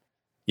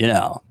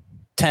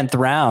 10th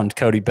round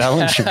Cody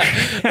Bellinger.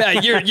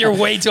 You're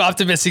way too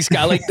optimistic,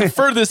 Scott. Like the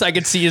furthest I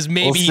could see is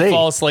maybe he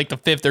falls to like the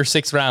 5th or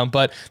 6th round,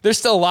 but there's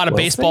still a lot of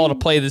baseball to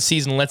play this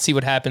season. Let's see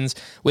what happens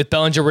with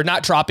Bellinger. We're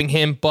not dropping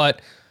him,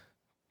 but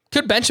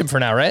could bench him for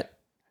now, right?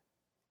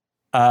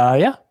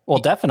 Yeah. Well,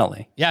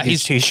 definitely. Yeah, he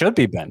should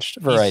be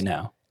benched for right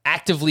now.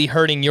 Actively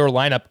hurting your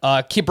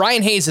lineup.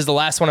 Brian Hayes is the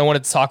last one I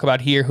wanted to talk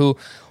about here, who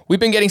we've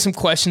been getting some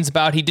questions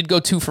about. He did go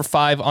 2 for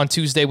 5 on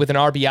Tuesday with an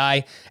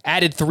RBI,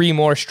 added 3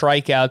 more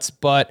strikeouts,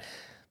 but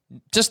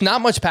just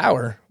not much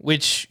power,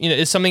 which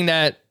is something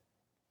that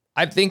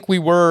I think we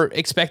were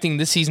expecting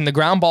this season. The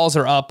ground balls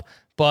are up,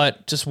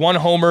 but just 1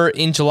 homer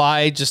in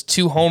July, just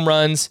 2 home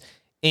runs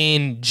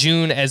in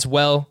June as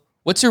well.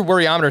 What's your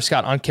Worryometer,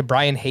 Scott, on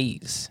Brian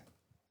Hayes?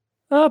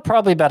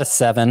 Probably about a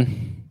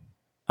 7.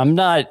 I'm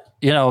not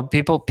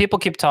people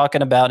keep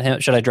talking about him.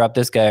 Should I drop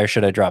this guy or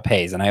should I drop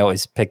Hayes? And I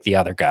always pick the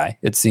other guy.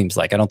 It seems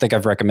like I don't think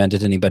I've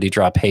recommended anybody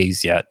drop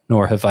Hayes yet,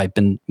 nor have I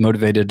been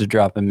motivated to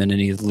drop him in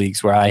any of the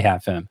leagues where I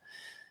have him.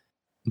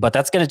 But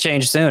that's going to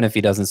change soon if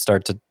he doesn't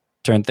start to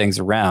turn things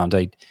around.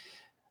 I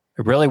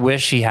really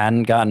wish he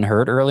hadn't gotten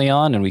hurt early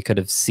on and we could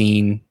have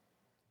seen,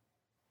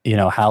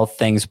 how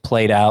things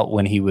played out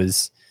when he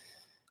was,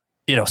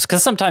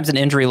 because sometimes an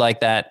injury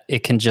like that,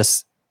 it can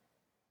just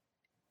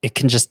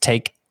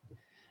take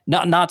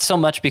not so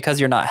much because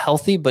you're not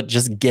healthy, but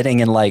just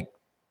getting in like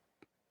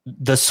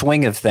the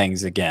swing of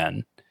things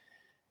again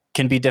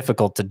can be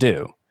difficult to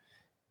do.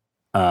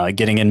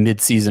 Getting in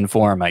mid-season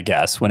form, I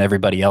guess, when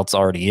everybody else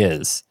already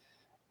is.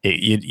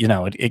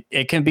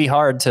 It can be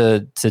hard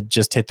to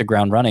just hit the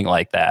ground running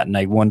like that. And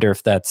I wonder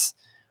if that's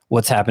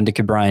what's happened to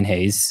Ke'Bryan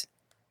Hayes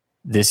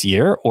this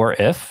year, or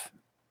if,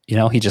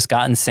 he just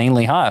got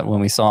insanely hot when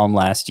we saw him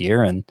last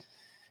year and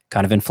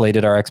kind of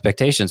inflated our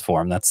expectations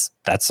for him. That's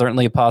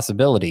certainly a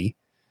possibility,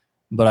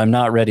 but I'm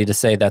not ready to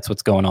say that's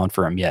what's going on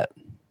for him yet.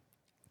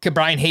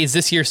 Ke'Bryan Hayes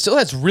this year still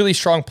has really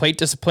strong plate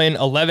discipline,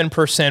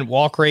 11%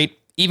 walk rate,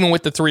 even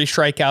with the 3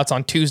 strikeouts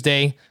on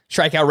Tuesday.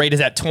 Strikeout rate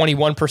is at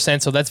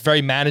 21%, so that's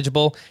very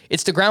manageable.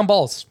 It's the ground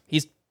balls.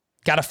 He's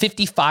got a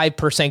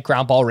 55%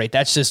 ground ball rate.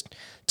 That's just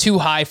too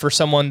high for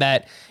someone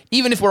that,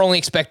 even if we're only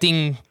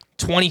expecting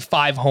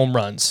 25 home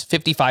runs,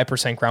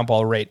 55% ground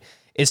ball rate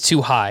is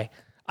too high.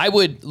 I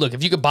would, look,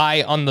 if you could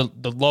buy on the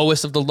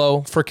lowest of the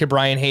low for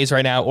Ke'Bryan Hayes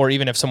right now, or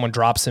even if someone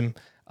drops him,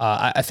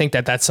 I think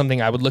that's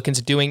something I would look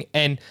into doing.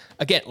 And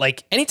again,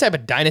 like any type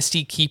of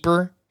dynasty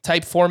keeper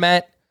type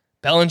format,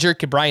 Bellinger,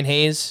 Ke'Bryan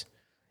Hayes,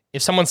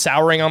 if someone's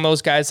souring on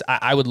those guys,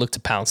 I would look to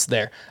pounce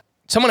there.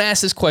 Someone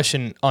asked this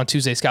question on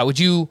Tuesday, Scott,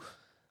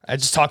 I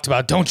just talked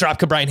about don't drop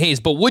Ke'Bryan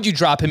Hayes, but would you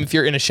drop him if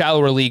you're in a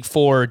shallower league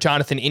for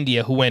Jonathan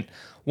India, who went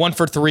 1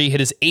 for 3, hit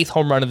his 8th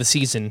home run of the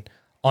season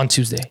on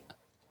Tuesday?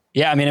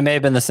 Yeah, I mean, it may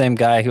have been the same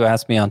guy who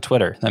asked me on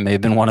Twitter. That may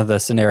have been one of the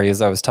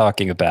scenarios I was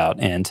talking about.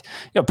 And,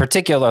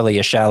 particularly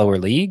a shallower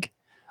league,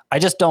 I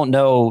just don't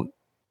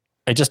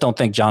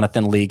think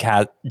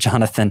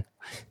Jonathan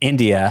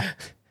India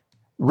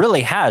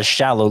really has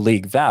shallow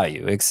league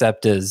value,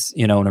 except as,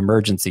 an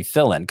emergency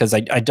fill-in. Because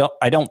I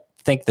don't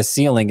think the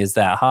ceiling is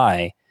that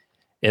high,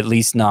 at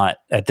least not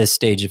at this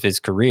stage of his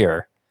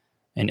career.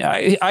 And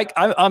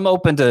I'm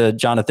open to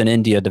Jonathan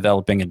India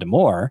developing into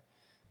more,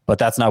 but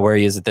that's not where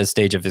he is at this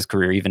stage of his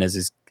career, even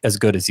as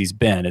good as he's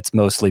been. It's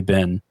mostly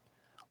been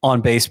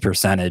on base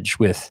percentage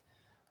with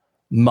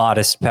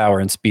modest power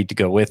and speed to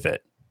go with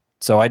it.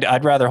 So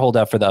I'd rather hold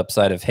out for the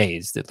upside of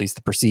Hayes, at least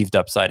the perceived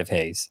upside of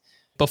Hayes.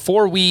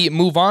 Before we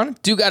move on,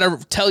 do got to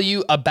tell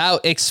you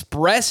about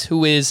Express,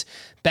 who is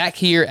back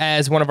here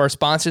as one of our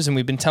sponsors, and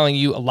we've been telling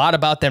you a lot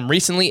about them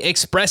recently.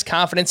 Express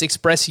Confidence,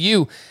 Express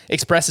You.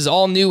 Express is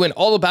all new and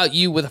all about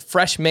you with a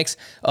fresh mix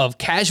of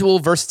casual,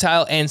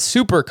 versatile, and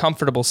super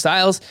comfortable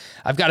styles.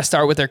 I've got to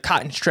start with their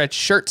cotton stretch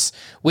shirts,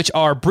 which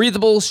are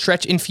breathable,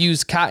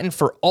 stretch-infused cotton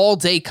for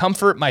all-day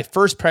comfort. My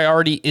first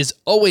priority is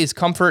always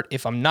comfort.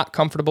 If I'm not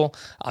comfortable,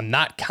 I'm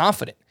not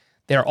confident.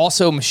 They're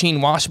also machine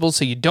washable,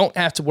 so you don't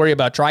have to worry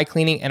about dry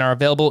cleaning, and are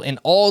available in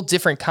all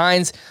different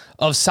kinds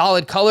of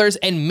solid colors.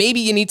 And maybe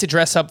you need to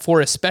dress up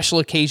for a special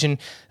occasion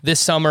this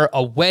summer,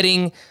 a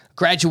wedding,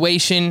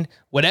 graduation,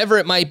 whatever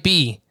it might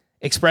be.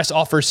 Express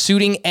offers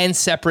suiting and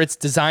separates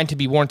designed to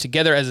be worn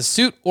together as a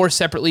suit or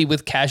separately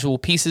with casual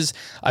pieces.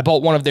 I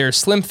bought one of their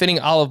slim-fitting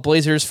olive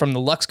blazers from the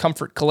Luxe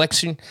Comfort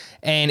collection,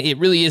 and it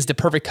really is the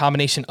perfect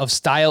combination of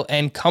style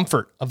and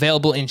comfort.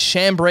 Available in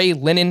chambray,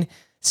 linen,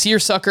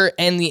 seersucker,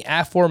 and the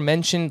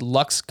aforementioned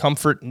Luxe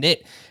Comfort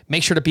knit.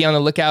 Make sure to be on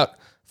the lookout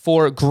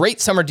for great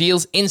summer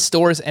deals in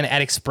stores and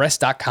at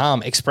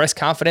express.com. Express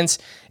Confidence,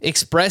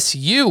 Express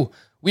You.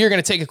 We are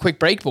going to take a quick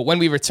break, but when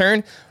we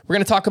return, we're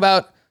going to talk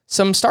about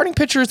some starting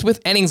pitchers with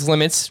innings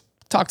limits.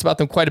 Talked about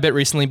them quite a bit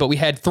recently, but we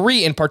had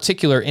 3 in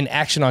particular in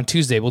action on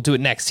Tuesday. We'll do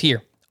it next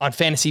here on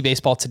Fantasy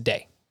Baseball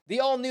Today. The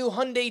all-new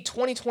Hyundai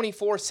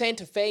 2024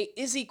 Santa Fe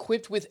is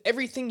equipped with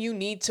everything you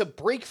need to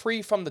break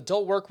free from the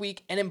dull work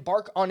week and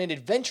embark on an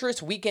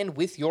adventurous weekend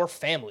with your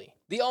family.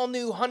 The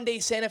all-new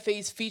Hyundai Santa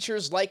Fe's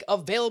features like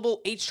available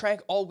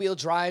H-Track all-wheel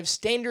drive,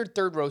 standard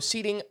third-row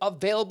seating,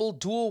 available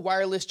dual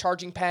wireless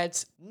charging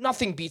pads.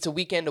 Nothing beats a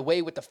weekend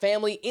away with the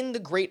family in the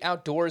great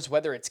outdoors,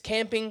 whether it's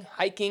camping,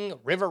 hiking,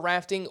 river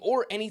rafting,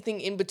 or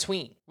anything in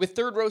between. With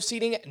third-row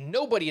seating,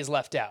 nobody is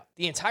left out.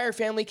 The entire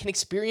family can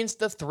experience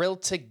the thrill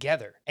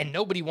together, and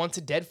nobody wants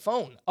a dead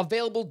phone.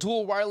 Available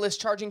dual wireless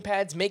charging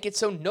pads make it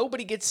so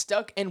nobody gets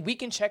stuck, and we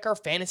can check our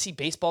fantasy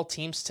baseball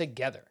teams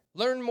together.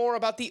 Learn more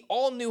about the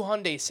all-new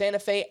Hyundai Santa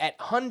Fe at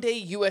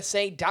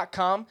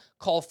HyundaiUSA.com.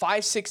 Call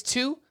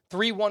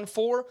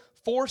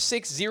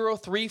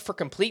 562-314-4603 for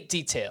complete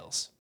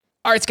details.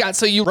 All right, Scott,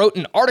 so you wrote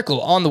an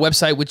article on the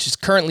website, which is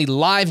currently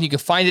live, and you can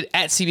find it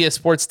at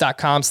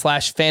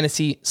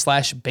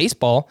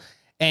cbssports.com/fantasy/baseball.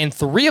 And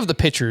 3 of the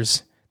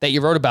pitchers that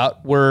you wrote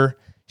about were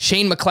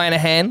Shane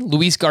McClanahan,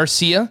 Luis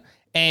Garcia,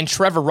 and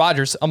Trevor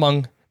Rogers,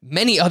 among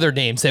many other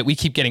names that we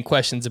keep getting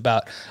questions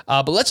about.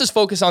 But let's just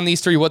focus on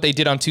these three, what they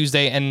did on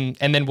Tuesday, and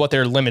then what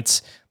their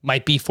limits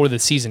might be for the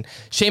season.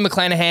 Shane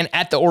McClanahan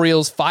at the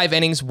Orioles, 5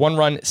 innings, 1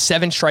 run,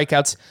 7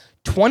 strikeouts,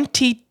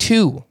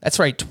 22. That's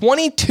right,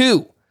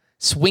 22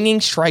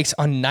 swinging strikes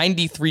on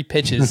 93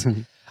 pitches.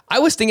 I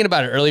was thinking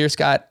about it earlier,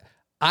 Scott.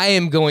 I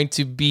am going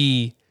to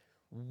be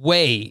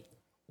way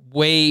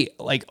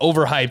like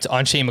overhyped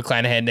on Shane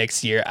McClanahan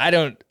next year. I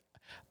don't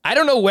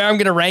know where I'm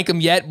going to rank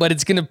him yet, but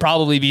it's going to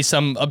probably be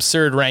some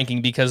absurd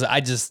ranking because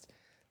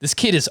this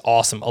kid is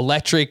awesome.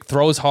 Electric,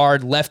 throws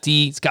hard,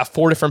 lefty. He's got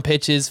 4 different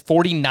pitches,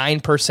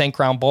 49%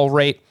 ground ball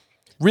rate.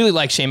 Really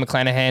like Shane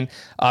McClanahan.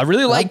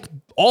 Really like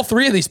all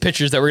 3 of these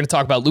pitchers that we're going to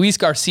talk about. Luis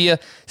Garcia,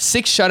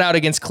 6 shutout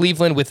against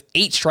Cleveland with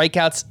 8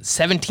 strikeouts,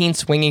 17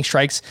 swinging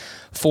strikes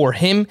for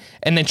him.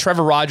 And then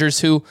Trevor Rogers,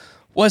 who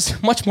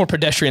was much more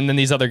pedestrian than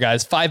these other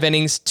guys. 5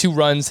 innings, 2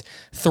 runs,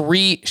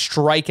 3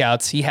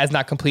 strikeouts. He has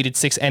not completed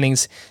 6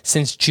 innings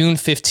since June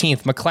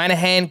 15th.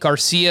 McClanahan,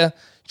 Garcia,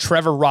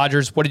 Trevor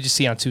Rogers. What did you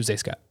see on Tuesday,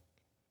 Scott?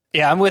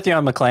 Yeah, I'm with you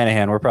on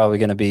McClanahan. We're probably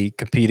going to be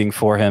competing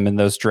for him in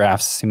those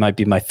drafts. He might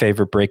be my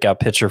favorite breakout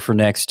pitcher for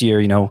next year.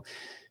 You know,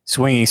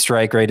 swinging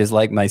strike rate is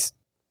like my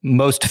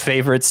most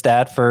favorite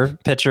stat for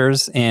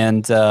pitchers.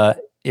 And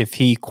if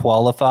he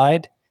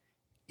qualified,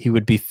 he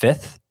would be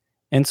 5th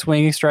in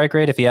swinging strike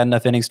rate if he had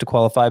enough innings to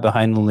qualify,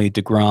 behind only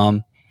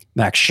DeGrom,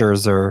 Max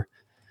Scherzer,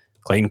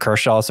 Clayton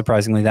Kershaw,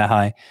 surprisingly that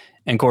high,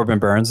 and Corbin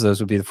Burns. Those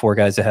would be the 4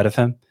 guys ahead of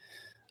him.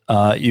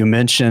 You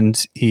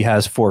mentioned he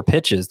has 4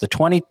 pitches.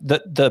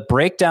 The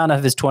breakdown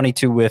of his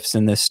 22 whiffs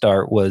in this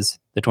start was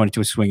the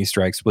 22 swinging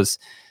strikes was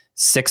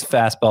 6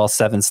 fastball,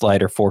 7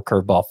 slider, 4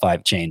 curveball,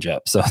 5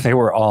 changeup. So they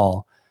were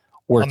all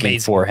working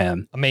for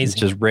him. Amazing,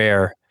 which is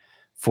rare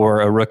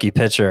for a rookie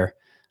pitcher.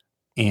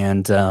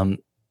 And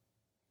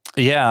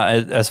yeah,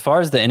 as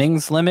far as the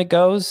innings limit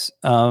goes,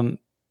 my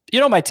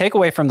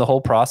takeaway from the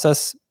whole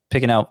process,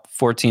 picking out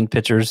 14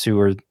 pitchers who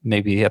were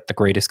maybe at the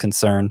greatest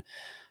concern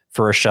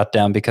for a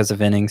shutdown because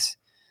of innings,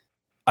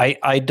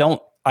 I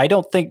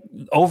don't think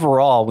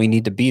overall we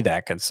need to be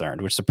that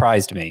concerned, which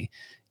surprised me,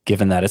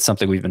 given that it's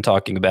something we've been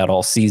talking about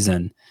all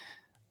season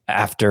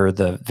after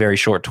the very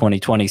short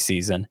 2020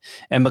 season.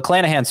 And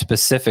McClanahan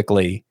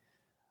specifically,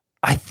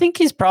 I think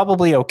he's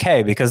probably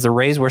okay because the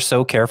Rays were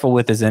so careful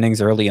with his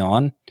innings early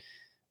on.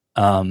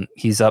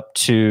 He's up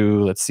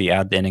to,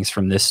 add the innings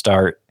from this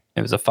start.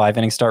 It was a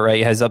 5-inning start, right?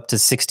 He has up to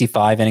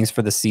 65 innings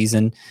for the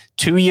season.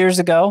 2 years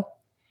ago,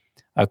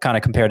 I've kind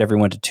of compared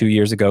everyone to 2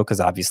 years ago because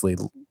obviously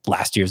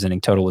last year's inning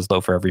total was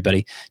low for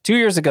everybody. 2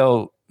 years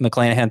ago,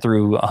 McClanahan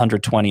threw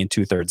 120 and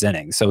 2/3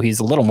 innings. So he's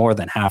a little more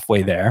than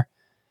halfway there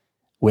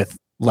with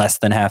less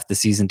than half the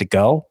season to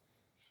go.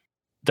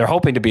 They're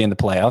hoping to be in the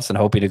playoffs and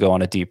hoping to go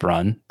on a deep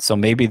run. So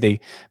maybe they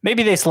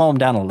slow him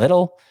down a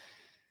little,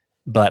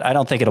 but I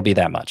don't think it'll be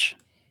that much.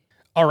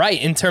 All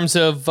right. In terms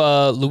of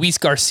Luis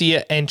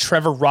Garcia and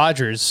Trevor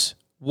Rogers,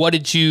 what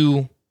did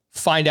you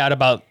find out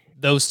about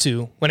those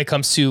two when it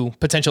comes to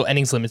potential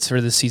innings limits for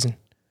this season?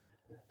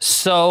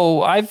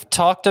 So I've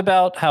talked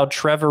about how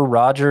Trevor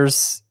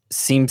Rogers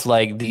seems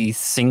like the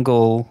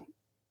single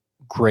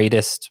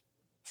greatest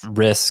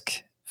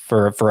risk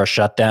for a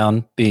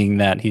shutdown, being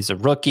that he's a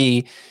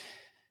rookie,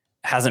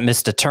 hasn't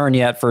missed a turn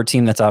yet for a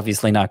team that's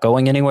obviously not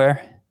going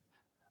anywhere.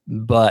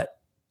 But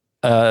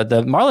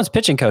the Marlins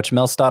pitching coach,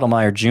 Mel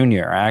Stottlemyre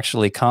Jr.,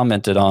 actually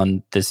commented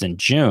on this in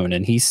June,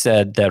 and he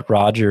said that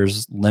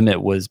Rogers'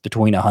 limit was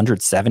between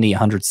 170 and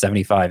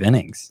 175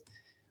 innings.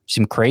 Which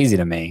seemed crazy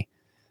to me.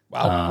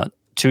 Wow.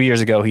 2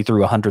 years ago, he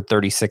threw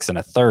 136 and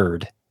a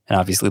third, and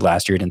obviously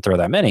last year he didn't throw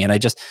that many. And I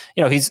just,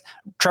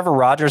 Trevor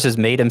Rogers has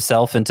made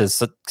himself into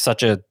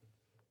such a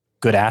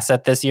good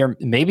asset this year,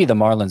 maybe the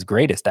Marlins'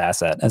 greatest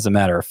asset, as a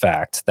matter of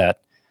fact, that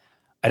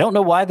I don't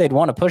know why they'd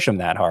want to push him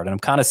that hard. And I'm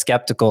kind of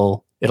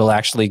skeptical it'll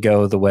actually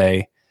go the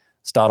way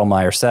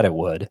Stottlemyre said it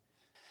would.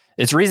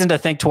 It's reason to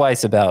think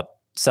twice about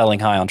selling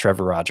high on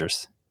Trevor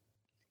Rogers.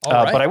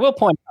 Right. But I will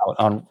point out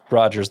on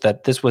Rogers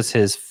that this was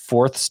his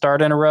 4th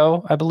start in a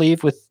row, I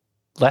believe, with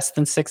less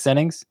than 6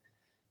 innings.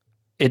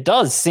 It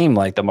does seem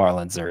like the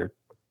Marlins are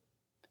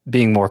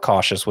being more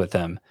cautious with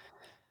him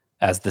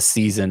as the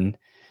season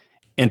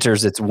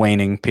enters its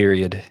waning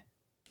period.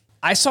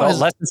 I saw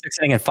less than 6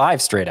 innings and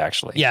 5 straight,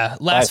 actually. Yeah,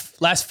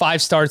 last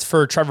 5 starts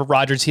for Trevor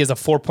Rogers, he has a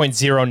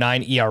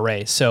 4.09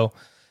 ERA. So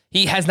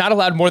he has not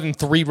allowed more than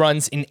 3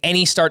 runs in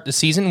any start this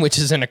season, which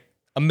is an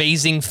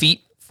amazing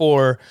feat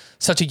for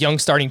such a young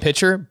starting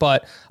pitcher.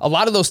 But a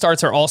lot of those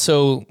starts are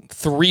also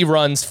 3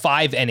 runs,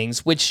 5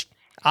 innings, which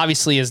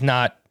obviously is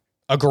not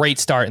a great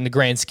start in the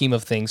grand scheme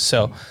of things.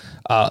 So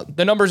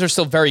the numbers are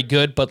still very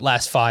good, but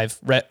last 5,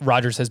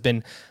 Rogers has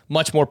been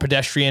much more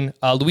pedestrian.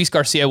 Luis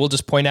Garcia, we'll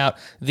just point out,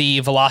 the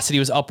velocity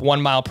was up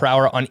 1 mile per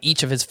hour on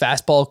each of his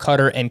fastball,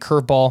 cutter, and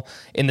curveball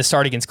in the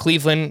start against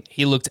Cleveland.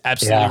 He looked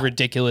absolutely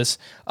ridiculous.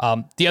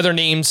 The other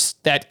names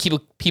that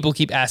people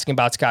keep asking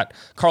about, Scott,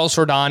 Carlos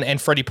Rodon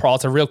and Freddie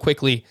Peralta, real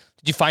quickly,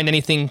 did you find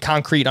anything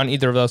concrete on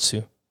either of those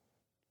two?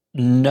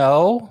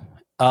 No.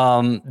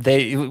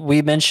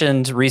 We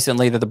mentioned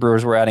recently that the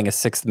Brewers were adding a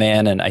sixth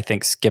man, and I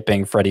think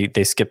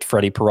they skipped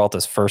Freddie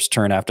Peralta's first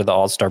turn after the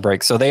All-Star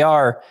break. So they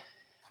are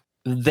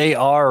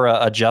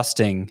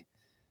adjusting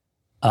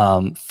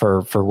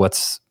for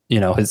what's,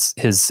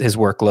 his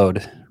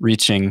workload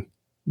reaching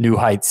new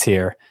heights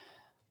here.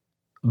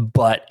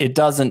 But it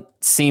doesn't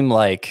seem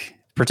like,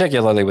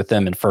 particularly with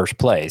them in first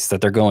place,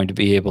 that they're going to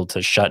be able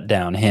to shut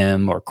down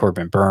him or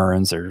Corbin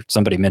Burns, or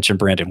somebody mentioned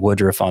Brandon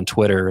Woodruff on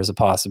Twitter as a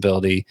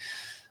possibility.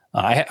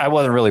 I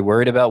wasn't really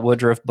worried about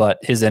Woodruff, but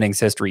his innings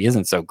history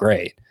isn't so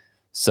great.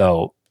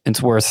 So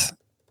it's worth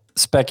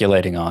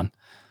speculating on.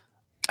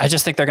 I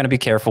just think they're going to be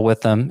careful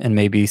with them and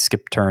maybe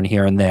skip turn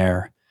here and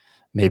there,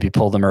 maybe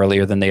pull them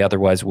earlier than they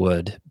otherwise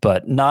would,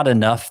 but not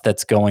enough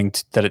that's going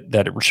to,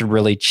 that it should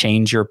really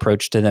change your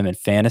approach to them in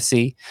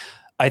fantasy.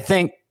 I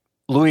think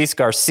Luis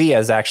Garcia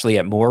is actually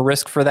at more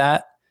risk for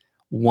that.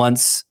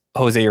 Once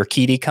Jose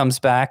Urquidy comes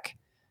back,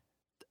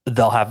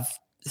 they'll have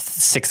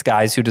 6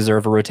 guys who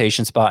deserve a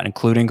rotation spot,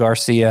 including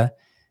Garcia.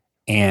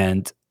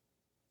 And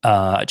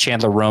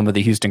Chandler Rome of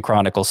the Houston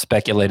Chronicle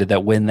speculated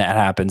that when that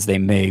happens, they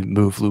may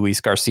move Luis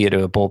Garcia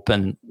to a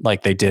bullpen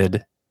like they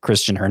did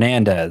Christian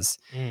Hernandez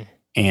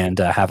and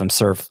have him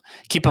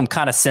keep him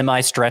kind of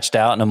semi-stretched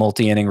out in a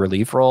multi-inning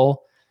relief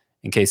role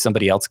in case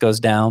somebody else goes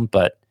down.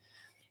 But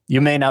you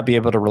may not be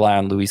able to rely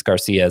on Luis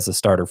Garcia as a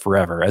starter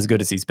forever, as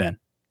good as he's been.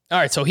 All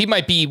right, so he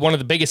might be one of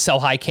the biggest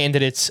sell-high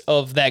candidates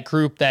of that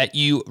group that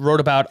you wrote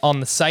about on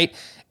the site.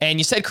 And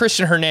you said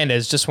Christian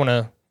Hernandez. Just want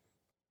to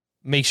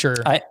make sure.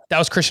 That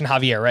was Christian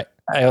Javier, right?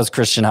 It was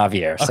Christian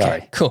Javier, sorry.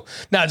 Okay, cool.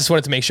 No, I just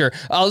wanted to make sure.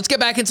 Let's get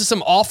back into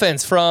some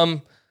offense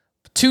from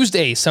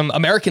Tuesday, some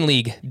American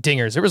League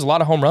dingers. There was a lot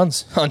of home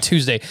runs on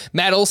Tuesday.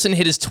 Matt Olson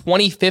hit his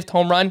 25th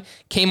home run,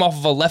 came off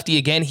of a lefty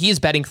again. He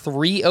is batting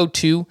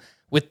 .302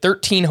 with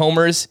 13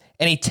 homers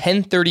and a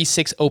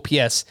 1036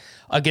 OPS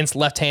against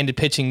left-handed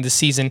pitching this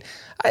season.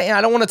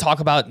 I don't want to talk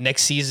about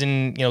next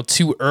season,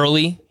 too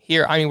early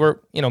here. I mean, we're,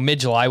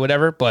 mid-July,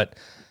 whatever, but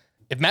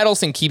if Matt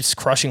Olson keeps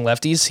crushing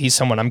lefties, he's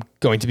someone I'm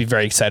going to be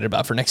very excited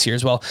about for next year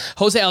as well.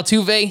 Jose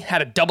Altuve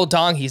had a double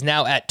dong. He's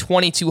now at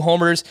 22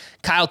 homers.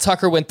 Kyle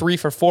Tucker went 3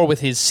 for 4 with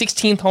his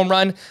 16th home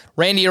run.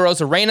 Randy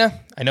Arozarena,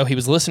 I know he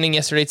was listening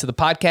yesterday to the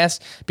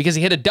podcast because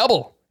he hit a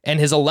double and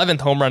his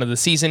 11th home run of the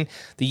season.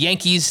 The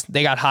Yankees,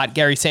 they got hot.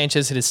 Gary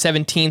Sanchez hit his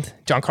 17th.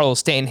 Giancarlo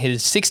Stanton hit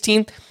his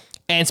 16th.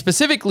 And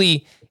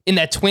specifically in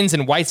that Twins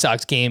and White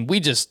Sox game,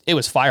 it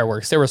was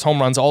fireworks. There was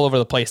home runs all over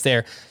the place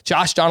there.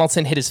 Josh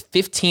Donaldson hit his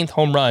 15th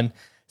home run.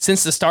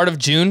 Since the start of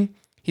June,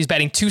 he's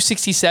batting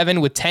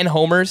 .267 with 10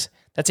 homers.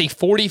 That's a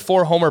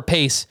 44 homer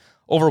pace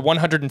over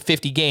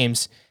 150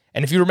 games.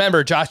 And if you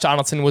remember, Josh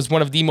Donaldson was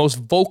one of the most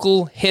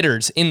vocal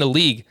hitters in the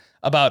league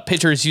about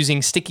pitchers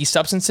using sticky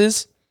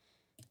substances.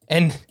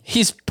 And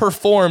he's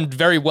performed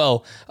very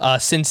well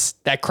since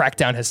that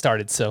crackdown has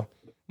started. So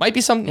might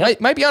be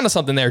onto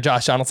something there,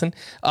 Josh Donaldson.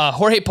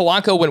 Jorge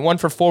Polanco went 1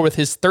 for 4 with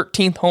his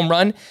 13th home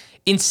run.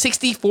 In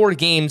 64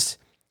 games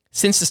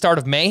since the start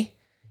of May,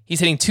 he's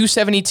hitting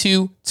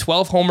 .272,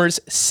 12 homers,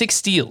 6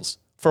 steals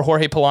for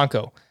Jorge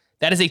Polanco.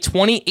 That is a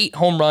 28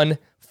 home run,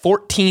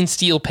 14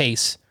 steal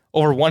pace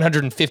over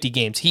 150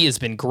 games. He has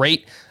been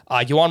great.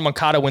 Yoan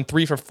Moncada went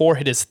 3 for 4,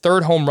 hit his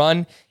 3rd home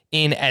run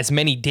in as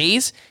many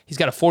days. He's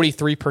got a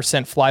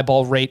 43% fly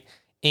ball rate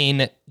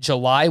in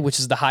July, which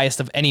is the highest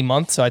of any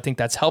month. So I think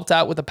that's helped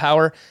out with the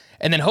power.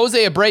 And then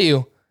Jose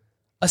Abreu,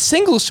 a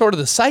single short of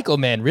the cycle,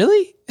 man.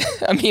 Really?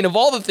 I mean, of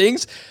all the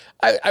things,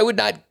 I would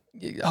not.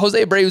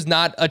 Jose Abreu is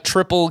not a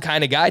triple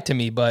kind of guy to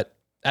me, but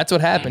that's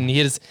what happened. He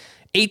hit his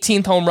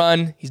 18th home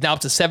run. He's now up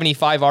to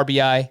 75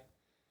 RBI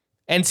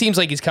and seems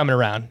like he's coming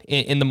around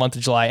in the month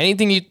of July.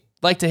 Anything you'd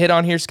like to hit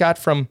on here, Scott,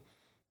 from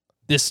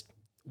this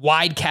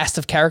wide cast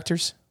of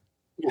characters?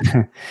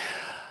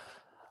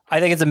 I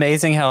think it's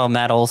amazing how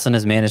Matt Olson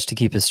has managed to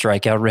keep his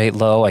strikeout rate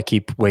low. I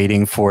keep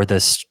waiting for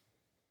this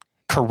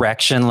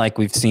correction like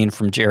we've seen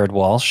from Jared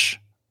Walsh,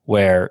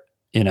 where,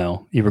 he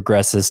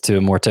regresses to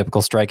a more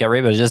typical strikeout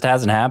rate, but it just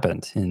hasn't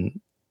happened.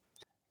 And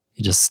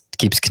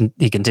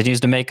he continues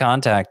to make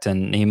contact,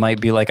 and he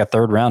might be like a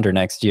 3rd rounder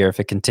next year if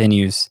it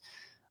continues.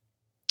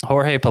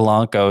 Jorge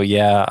Polanco,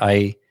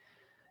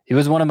 he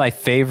was one of my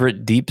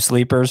favorite deep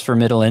sleepers for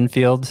middle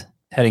infield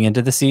heading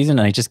into the season,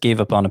 and I just gave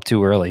up on him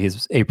too early.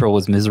 April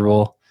was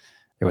miserable.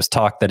 There was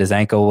talk that his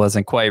ankle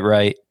wasn't quite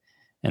right,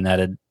 and that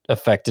had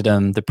affected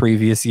him the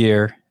previous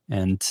year.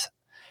 And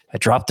I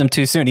dropped him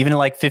too soon. Even in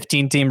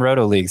 15-team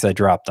roto leagues, I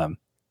dropped him.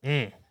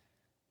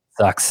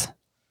 Sucks.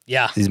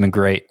 Yeah. He's been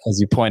great, as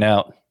you point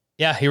out.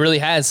 Yeah, he really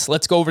has.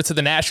 Let's go over to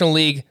the National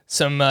League.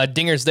 Some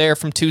dingers there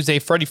from Tuesday.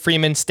 Freddie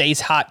Freeman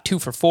stays hot, 2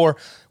 for 4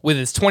 with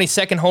his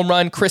 22nd home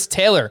run. Chris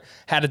Taylor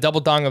had a double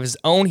dong of his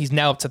own. He's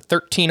now up to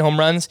 13 home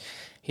runs.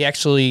 He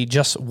actually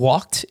just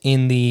walked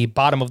in the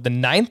bottom of the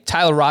 9th.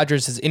 Tyler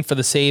Rogers is in for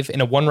the save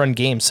in a 1-run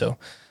game, so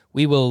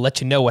we will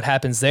let you know what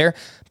happens there.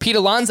 Pete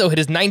Alonso hit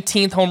his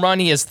 19th home run.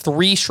 He has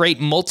 3 straight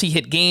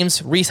multi-hit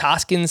games. Rhys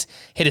Hoskins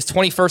hit his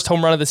 21st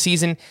home run of the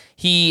season.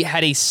 He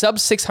had a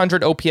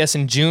sub-600 OPS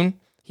in June.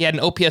 He had an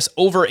OPS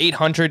over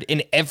 800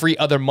 in every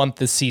other month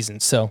this season.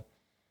 So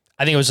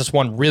I think it was just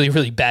one really,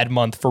 really bad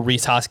month for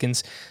Rhys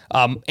Hoskins.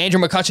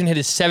 Andrew McCutchen hit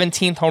his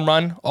 17th home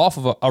run off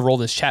of a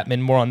Aroldis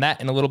Chapman. More on that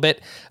in a little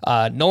bit.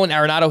 Nolan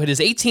Arenado hit his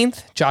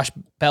 18th. Josh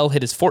Bell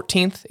hit his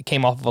 14th. It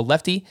came off of a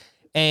lefty.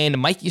 And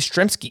Mike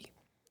Yastrzemski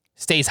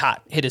stays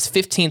hot. Hit his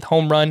 15th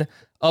home run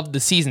of the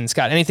season.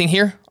 Scott, anything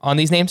here on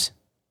these names?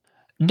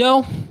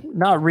 No,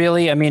 not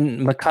really. I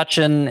mean,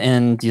 McCutchen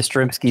and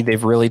Yastrzemski,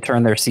 they've really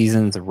turned their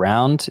seasons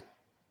around.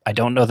 I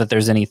don't know that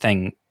there's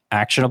anything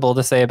actionable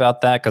to say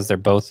about that because they're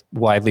both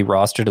widely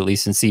rostered, at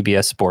least in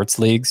CBS sports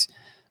leagues.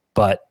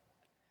 But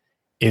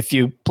if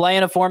you play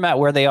in a format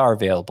where they are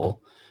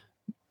available,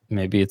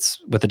 maybe it's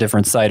with a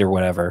different site or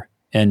whatever,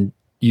 and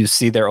you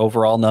see their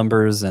overall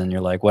numbers and you're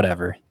like,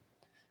 whatever,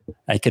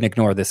 I can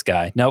ignore this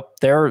guy. Nope,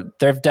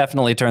 they've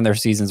definitely turned their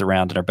seasons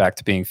around and are back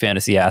to being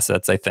fantasy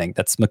assets. I think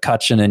that's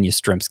McCutchen and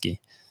Yastrzemski.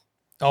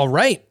 All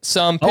right,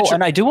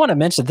 and I do want to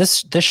mention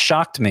this. This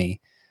shocked me.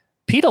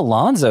 Pete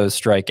Alonso's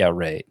strikeout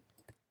rate.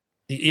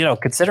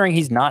 Considering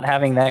he's not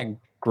having that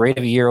great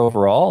of a year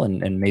overall,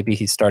 and maybe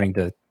he's starting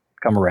to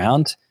come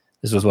around.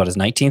 This was his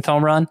 19th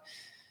home run.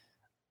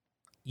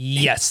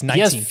 Yes,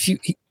 19.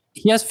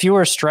 He has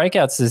fewer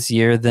strikeouts this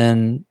year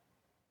than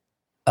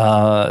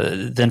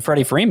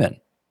Freddie Freeman.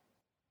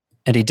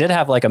 And he did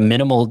have like a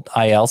minimal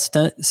IL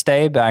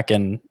stay back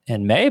in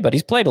May, but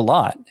he's played a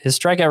lot. His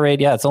strikeout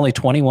rate, it's only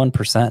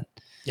 21%.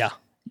 Yeah.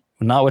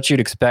 Not what you'd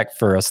expect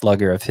for a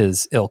slugger of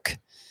his ilk.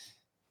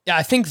 Yeah,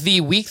 I think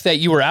the week that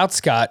you were out,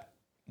 Scott,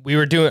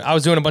 I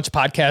was doing a bunch of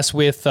podcasts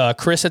with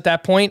Chris at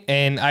that point,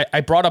 and I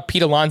brought up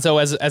Pete Alonso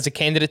as a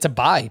candidate to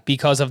buy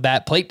because of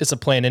that plate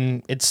discipline,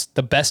 and it's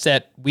the best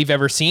that we've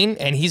ever seen,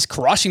 and he's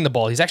crushing the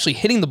ball. He's actually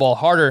hitting the ball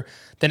harder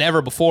than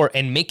ever before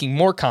and making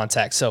more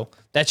contact, so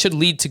that should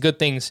lead to good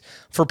things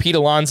for Pete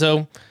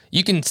Alonso.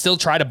 You can still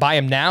try to buy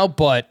him now,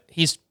 but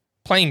he's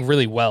playing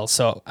really well,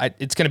 so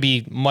it's going to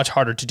be much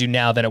harder to do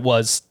now than it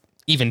was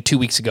even 2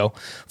 weeks ago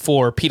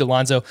for Pete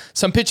Alonso.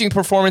 Some pitching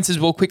performances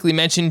we'll quickly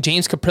mention.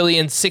 James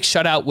Caprillion, 6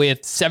 shutout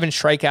with 7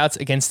 strikeouts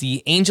against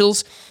the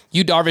Angels.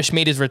 Yu Darvish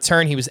made his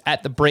return. He was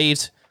at the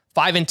Braves,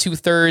 5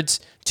 2/3,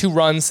 2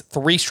 runs,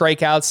 3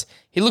 strikeouts.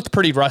 He looked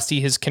pretty rusty.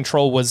 His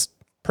control was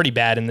pretty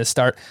bad in this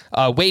start.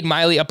 Wade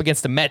Miley up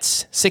against the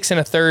Mets, 6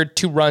 1/3,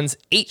 2 runs,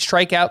 8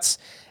 strikeouts,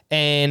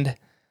 and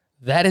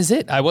that is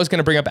it. I was going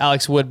to bring up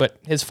Alex Wood, but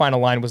his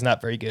final line was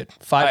not very good.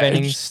 5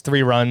 innings,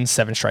 3 runs,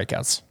 7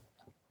 strikeouts.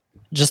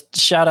 Just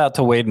shout out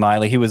to Wade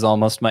Miley. He was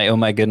almost my, oh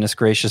my goodness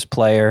gracious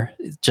player.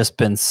 It's just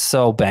been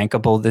so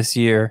bankable this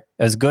year.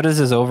 As good as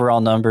his overall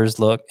numbers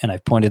look, and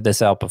I've pointed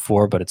this out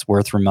before, but it's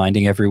worth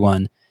reminding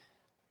everyone,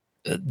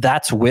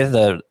 that's with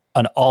an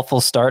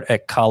awful start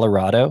at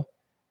Colorado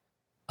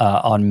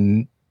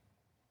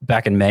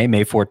back in May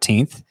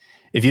 14th.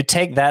 If you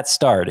take that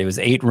start, it was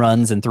 8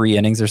 runs and 3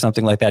 innings or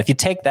something like that. If you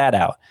take that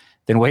out,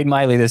 then Wade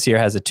Miley this year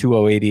has a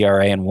 2.08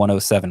 ERA and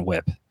 107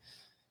 WHIP.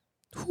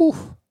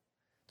 Whew.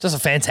 Just a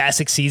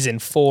fantastic season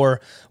for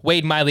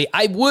Wade Miley.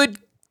 I would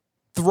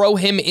throw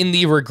him in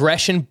the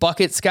regression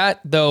bucket, Scott,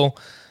 though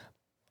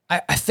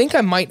I think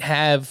I might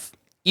have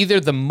either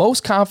the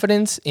most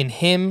confidence in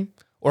him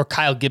or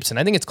Kyle Gibson.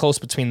 I think it's close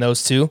between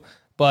those two,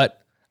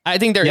 but I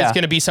think there is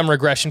going to be some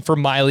regression for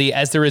Miley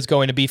as there is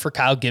going to be for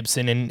Kyle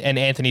Gibson and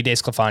Anthony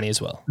DeSclafani as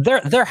well.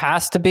 There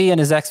has to be, and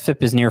his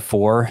xFIP is near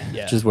 4,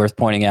 which is worth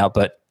pointing out,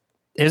 but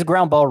his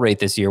ground ball rate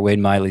this year, Wade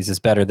Miley's, is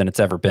better than it's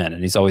ever been,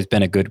 and he's always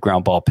been a good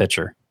ground ball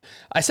pitcher.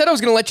 I said I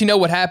was going to let you know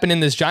what happened in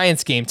this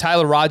Giants game.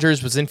 Tyler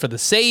Rogers was in for the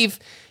save.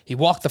 He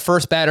walked the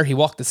first batter. He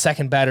walked the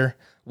second batter.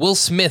 Will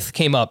Smith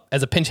came up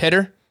as a pinch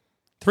hitter.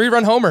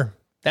 3-run homer.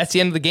 That's the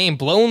end of the game.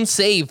 Blown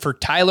save for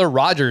Tyler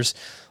Rogers.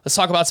 Let's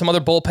talk about some other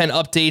bullpen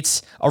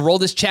updates.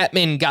 Aroldis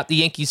Chapman got the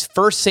Yankees'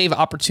 first save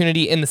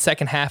opportunity in the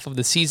second half of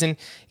the season.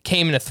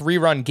 Came in a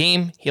 3-run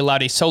game. He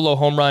allowed a solo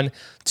home run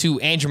to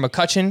Andrew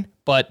McCutchen,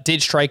 but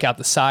did strike out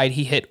the side.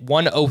 He hit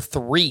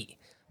 103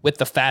 with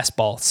the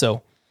fastball.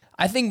 So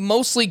I think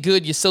mostly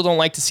good. You still don't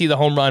like to see the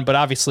home run, but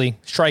obviously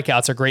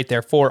strikeouts are great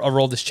there for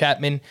Aroldis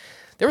Chapman.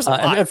 There was a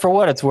lot. And for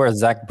what it's worth,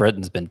 Zach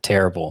Britton's been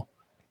terrible.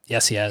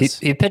 Yes, he has.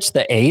 He pitched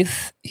the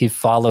 8th. He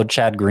followed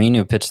Chad Green,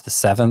 who pitched the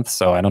 7th.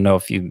 So I don't know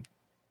if you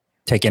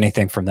take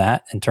anything from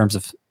that in terms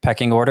of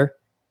pecking order.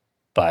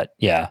 But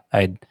yeah,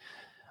 I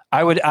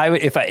would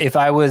if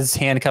I was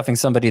handcuffing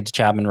somebody to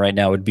Chapman right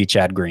now, it would be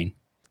Chad Green.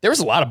 There was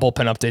a lot of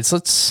bullpen updates.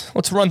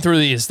 Let's run through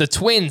these. The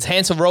Twins,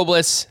 Hansel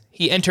Robles,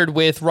 he entered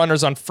with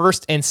runners on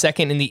first and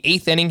second in the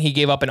 8th inning. He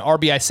gave up an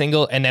RBI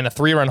single and then a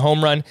 3-run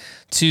home run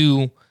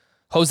to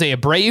Jose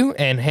Abreu,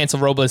 and Hansel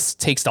Robles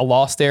takes the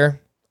loss there.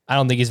 I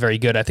don't think he's very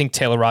good. I think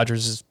Taylor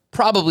Rogers is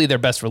probably their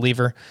best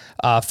reliever.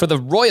 For the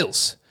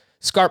Royals,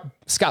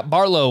 Scott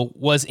Barlow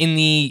was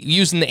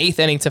used in the 8th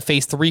inning to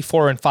face 3,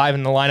 4, and 5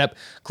 in the lineup.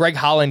 Greg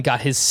Holland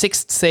got his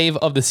 6th save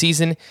of the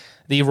season.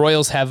 The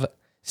Royals have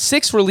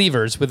 6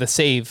 relievers with a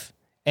save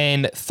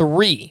and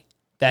 3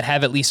 that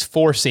have at least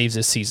 4 saves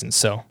this season.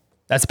 So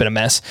that's been a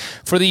mess.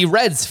 For the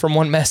Reds, from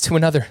one mess to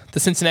another, the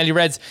Cincinnati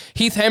Reds,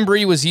 Heath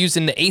Hembree was used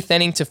in the 8th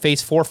inning to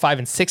face 4, 5,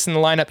 and 6 in the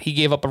lineup. He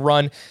gave up a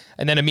run,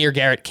 and then Amir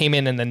Garrett came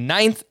in the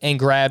 9th and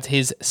grabbed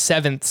his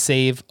 7th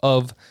save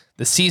of the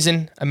the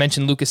season. I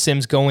mentioned Lucas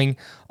Sims going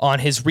on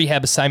his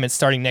rehab assignment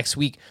starting next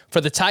week. For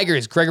the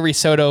Tigers, Gregory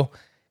Soto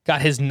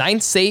got his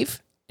 9th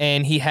save,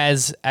 and he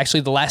has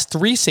actually the last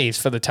 3 saves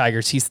for the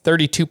Tigers. He's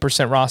 32%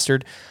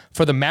 rostered.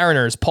 For the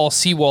Mariners, Paul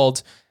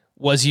Sewald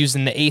was used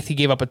in the 8th. He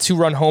gave up a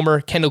 2-run homer.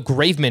 Kendall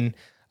Graveman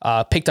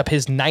picked up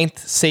his 9th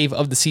save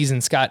of the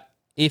season. Scott,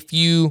 if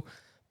you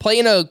play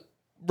in a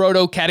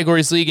Roto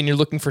Categories League and you're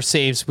looking for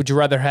saves, would you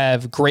rather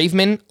have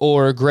Graveman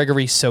or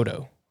Gregory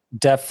Soto?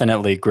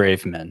 Definitely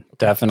Graveman.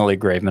 Definitely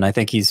Graveman. I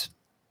think he's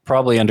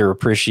probably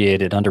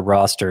underappreciated,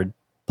 under-rostered.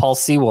 Paul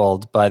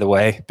Sewald, by the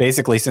way,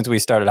 basically since we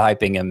started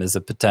hyping him as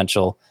a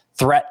potential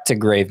threat to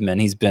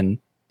Graveman, he's been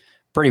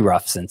pretty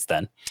rough since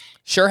then.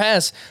 Sure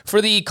has. For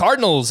the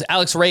Cardinals,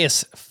 Alex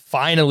Reyes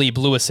finally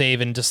blew a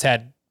save and just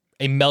had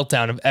a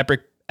meltdown of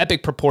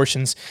epic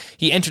proportions.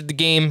 He entered the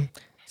game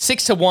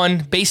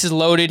 6-1, bases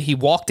loaded. He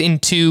walked in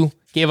 2,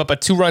 gave up a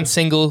 2-run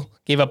single,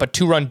 gave up a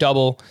 2-run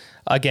double.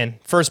 Again,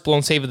 first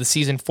blown save of the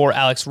season for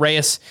Alex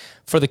Reyes.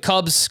 For the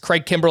Cubs,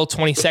 Craig Kimbrell,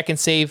 22nd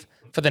save.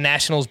 For the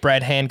Nationals,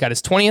 Brad Hand got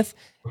his 20th.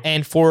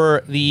 And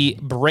for the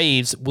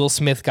Braves, Will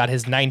Smith got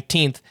his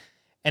 19th.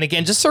 And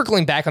again, just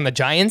circling back on the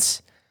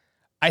Giants,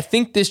 I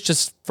think this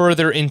just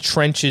further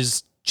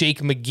entrenches Jake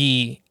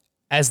McGee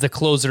as the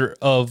closer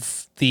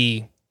of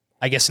the,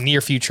 I guess, near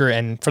future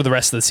and for the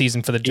rest of the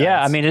season for the Giants.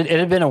 Yeah, I mean, it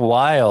had been a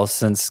while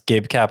since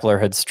Gabe Kapler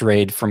had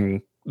strayed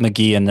from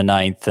McGee in the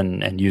 9th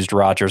and used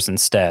Rogers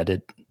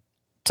instead.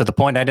 To the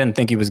point I didn't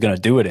think he was going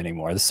to do it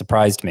anymore. This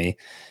surprised me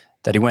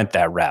that he went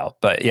that route.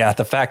 But yeah,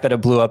 the fact that it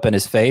blew up in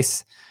his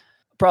face,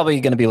 probably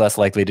going to be less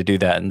likely to do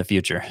that in the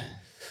future.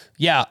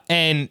 Yeah,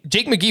 and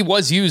Jake McGee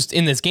was used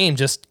in this game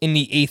just in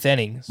the 8th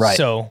inning. Right.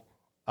 So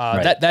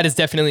that is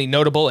definitely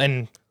notable.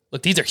 And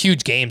look, these are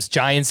huge games.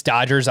 Giants,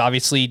 Dodgers,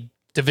 obviously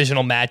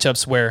divisional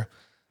matchups where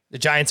the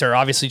Giants are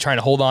obviously trying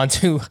to hold on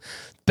to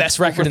best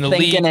record in the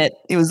league.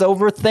 He was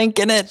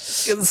overthinking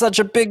it. It was such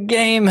a big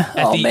game.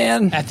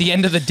 Man. At the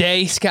end of the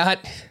day, Scott,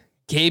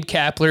 Gabe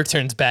Kapler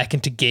turns back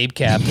into Gabe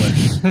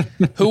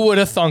Kapler. Who would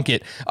have thunk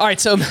it? All right,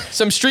 so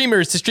some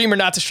streamers to stream or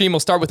not to stream. We'll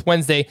start with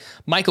Wednesday.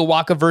 Michael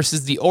Wacha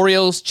versus the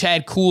Orioles.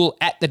 Chad Kuhl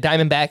at the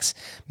Diamondbacks.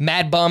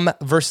 Mad Bum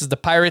versus the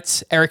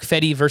Pirates. Eric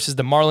Fetty versus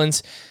the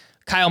Marlins.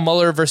 Kyle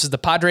Muller versus the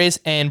Padres.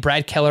 And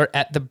Brad Keller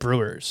at the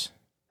Brewers.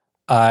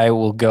 I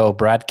will go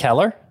Brad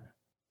Keller.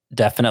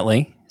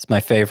 Definitely. It's my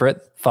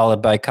favorite.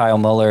 Followed by Kyle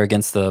Muller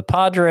against the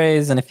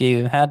Padres. And if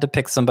you had to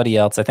pick somebody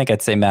else, I think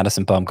I'd say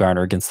Madison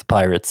Bumgarner against the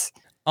Pirates.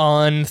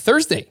 On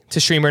Thursday, to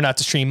stream or not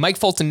to stream, Mike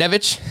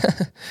Fultonevich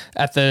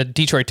at the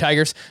Detroit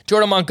Tigers,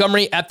 Jordan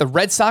Montgomery at the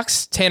Red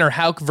Sox, Tanner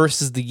Houck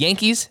versus the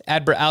Yankees,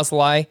 Adbert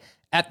Alzolay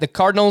at the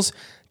Cardinals,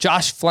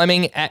 Josh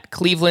Fleming at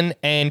Cleveland,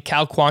 and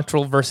Cal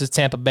Quantrill versus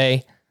Tampa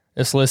Bay.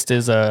 This list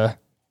is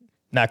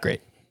not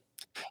great.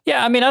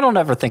 Yeah, I mean, I don't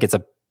ever think it's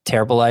a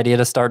terrible idea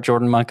to start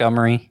Jordan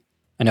Montgomery.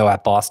 I know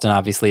at Boston,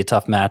 obviously a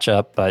tough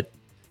matchup, but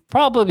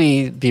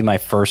probably be my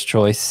first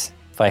choice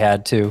if I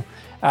had to.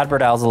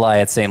 Adbert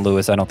Alzolay at St.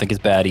 Louis, I don't think is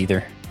bad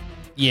either.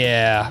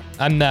 Yeah,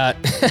 I'm not.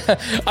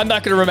 I'm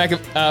not going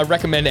to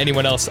recommend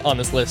anyone else on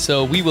this list.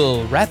 So we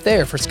will wrap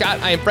there. For Scott,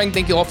 I am Frank.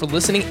 Thank you all for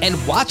listening and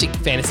watching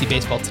Fantasy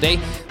Baseball today.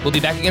 We'll be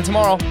back again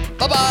tomorrow.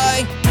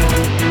 Bye-bye.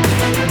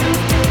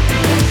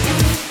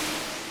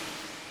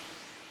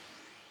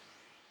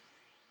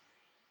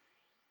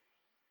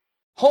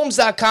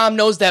 Homes.com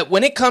knows that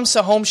when it comes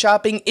to home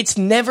shopping, it's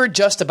never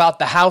just about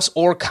the house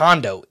or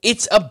condo.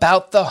 It's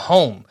about the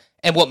home.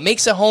 And what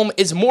makes a home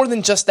is more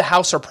than just the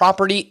house or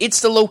property,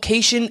 it's the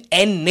location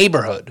and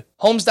neighborhood.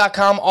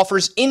 Homes.com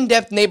offers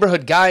in-depth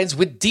neighborhood guides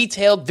with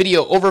detailed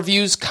video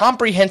overviews,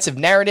 comprehensive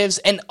narratives,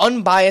 and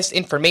unbiased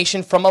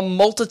information from a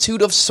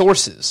multitude of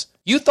sources.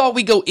 You thought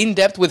we'd go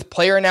in-depth with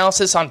player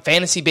analysis on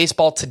fantasy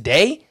baseball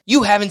today?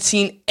 You haven't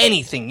seen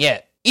anything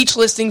yet. Each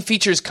listing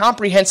features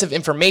comprehensive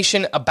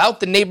information about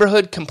the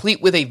neighborhood,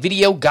 complete with a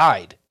video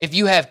guide. If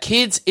you have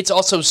kids, it's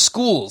also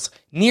schools,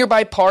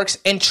 nearby parks,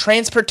 and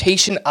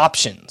transportation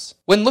options.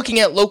 When looking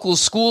at local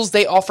schools,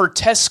 they offer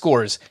test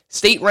scores,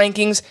 state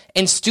rankings,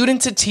 and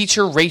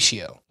student-to-teacher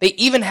ratio. They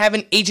even have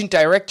an agent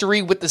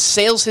directory with the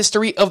sales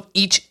history of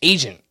each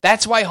agent.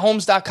 That's why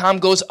Homes.com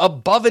goes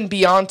above and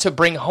beyond to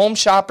bring home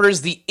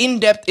shoppers the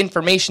in-depth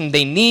information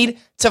they need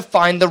to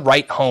find the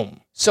right home.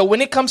 So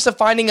when it comes to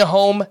finding a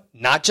home,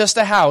 not just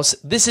a house,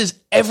 this is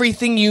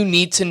everything you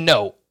need to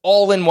know,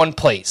 all in one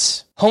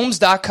place.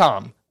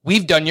 Homes.com.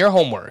 We've done your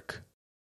homework.